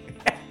 Thank you.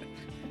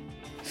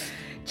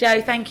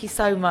 Joe, thank you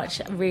so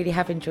much. I really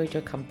have enjoyed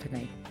your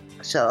company.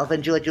 So I've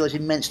enjoyed yours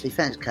immensely.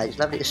 Thanks, Kate. It's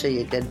lovely to see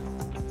you again.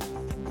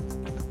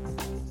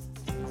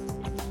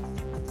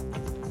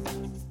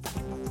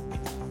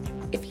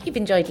 If you've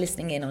enjoyed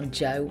listening in on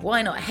Joe,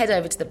 why not head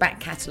over to the back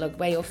catalogue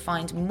where you'll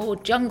find more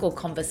jungle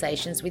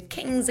conversations with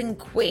kings and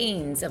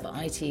queens of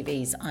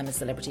ITV's I'm a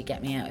Celebrity,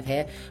 Get Me Out of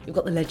Here. We've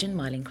got the legend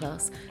Myling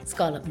Class,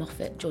 Scarlett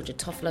Moffat, Georgia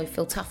Toffolo,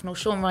 Phil Tufnell,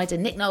 Shaun Ryder,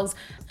 Nick Knowles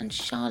and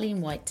Charlene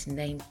White, to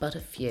name but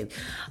a few.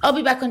 I'll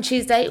be back on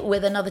Tuesday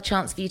with another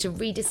chance for you to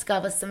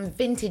rediscover some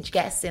vintage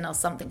guests in our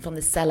Something from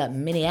the Cellar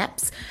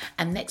mini-eps.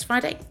 And next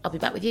Friday, I'll be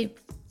back with you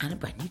and a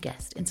brand new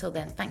guest. Until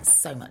then, thanks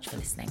so much for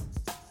listening.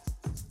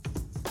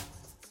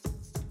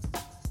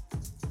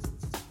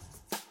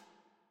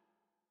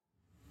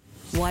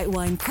 White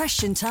Wine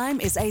Question Time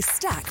is a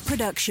Stack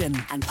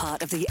production and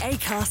part of the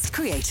Acast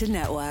Creator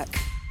Network.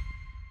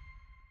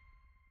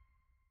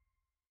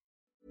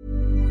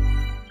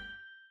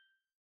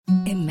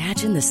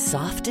 Imagine the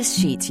softest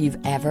sheets you've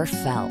ever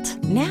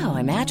felt. Now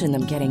imagine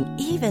them getting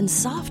even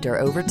softer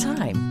over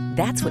time.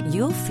 That's what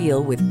you'll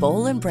feel with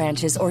Boll &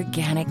 Branch's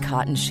organic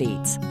cotton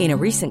sheets. In a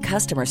recent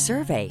customer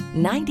survey,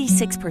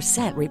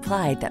 96%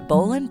 replied that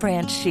Boll &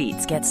 Branch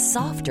sheets get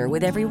softer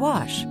with every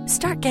wash.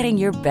 Start getting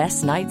your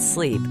best night's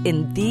sleep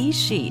in these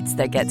sheets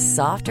that get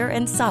softer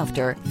and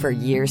softer for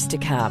years to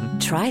come.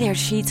 Try their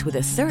sheets with a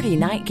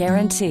 30-night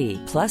guarantee.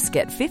 Plus,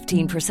 get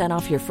 15%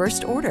 off your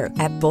first order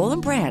at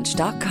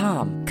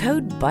bollandbranch.com.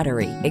 Code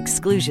BUTTERY.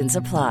 Exclusions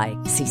apply.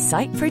 See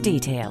site for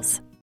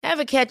details.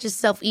 Ever catch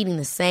yourself eating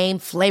the same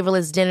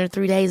flavorless dinner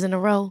 3 days in a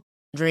row?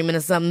 Dreaming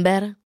of something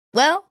better?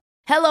 Well,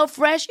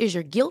 HelloFresh is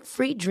your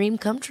guilt-free dream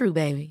come true,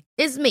 baby.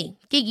 It's me,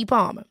 Keke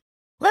Palmer.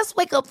 Let's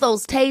wake up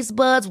those taste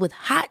buds with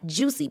hot,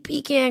 juicy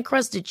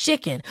pecan-crusted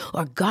chicken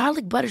or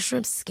garlic butter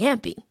shrimp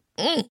scampi.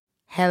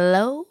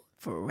 Hello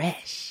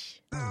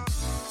Fresh.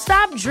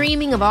 Stop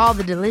dreaming of all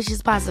the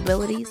delicious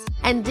possibilities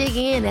and dig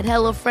in at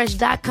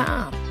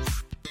HelloFresh.com.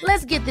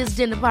 Let's get this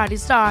dinner party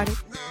started.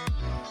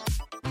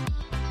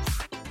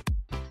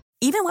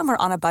 Even when we're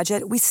on a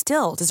budget, we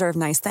still deserve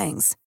nice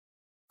things.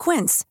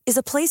 Quince is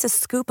a place to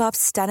scoop up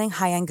stunning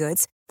high-end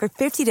goods for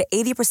 50 to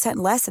 80%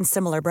 less than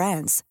similar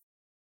brands.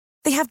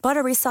 They have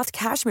buttery soft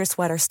cashmere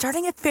sweaters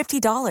starting at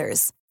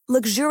 $50,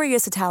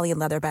 luxurious Italian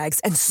leather bags,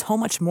 and so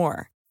much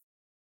more.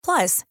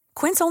 Plus,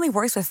 Quince only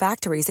works with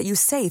factories that use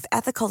safe,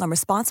 ethical, and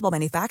responsible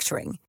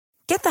manufacturing.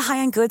 Get the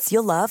high-end goods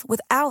you'll love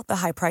without the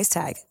high price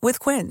tag with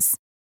Quince.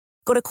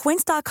 Go to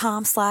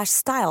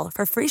quince.com/style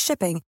for free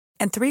shipping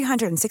and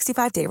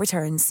 365-day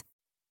returns.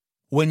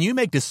 When you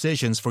make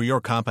decisions for your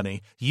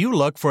company, you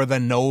look for the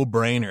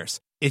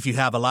no-brainers. If you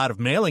have a lot of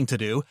mailing to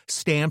do,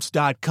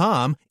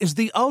 Stamps.com is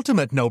the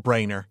ultimate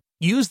no-brainer.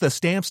 Use the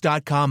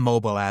Stamps.com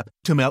mobile app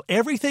to mail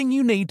everything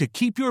you need to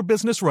keep your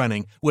business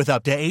running with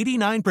up to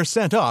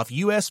 89% off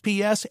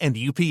USPS and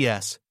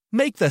UPS.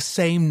 Make the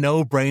same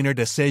no-brainer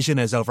decision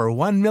as over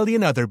 1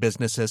 million other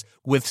businesses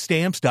with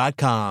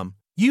Stamps.com.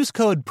 Use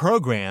code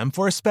PROGRAM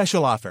for a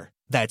special offer.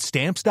 That's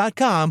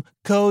Stamps.com,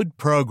 code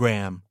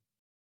PROGRAM.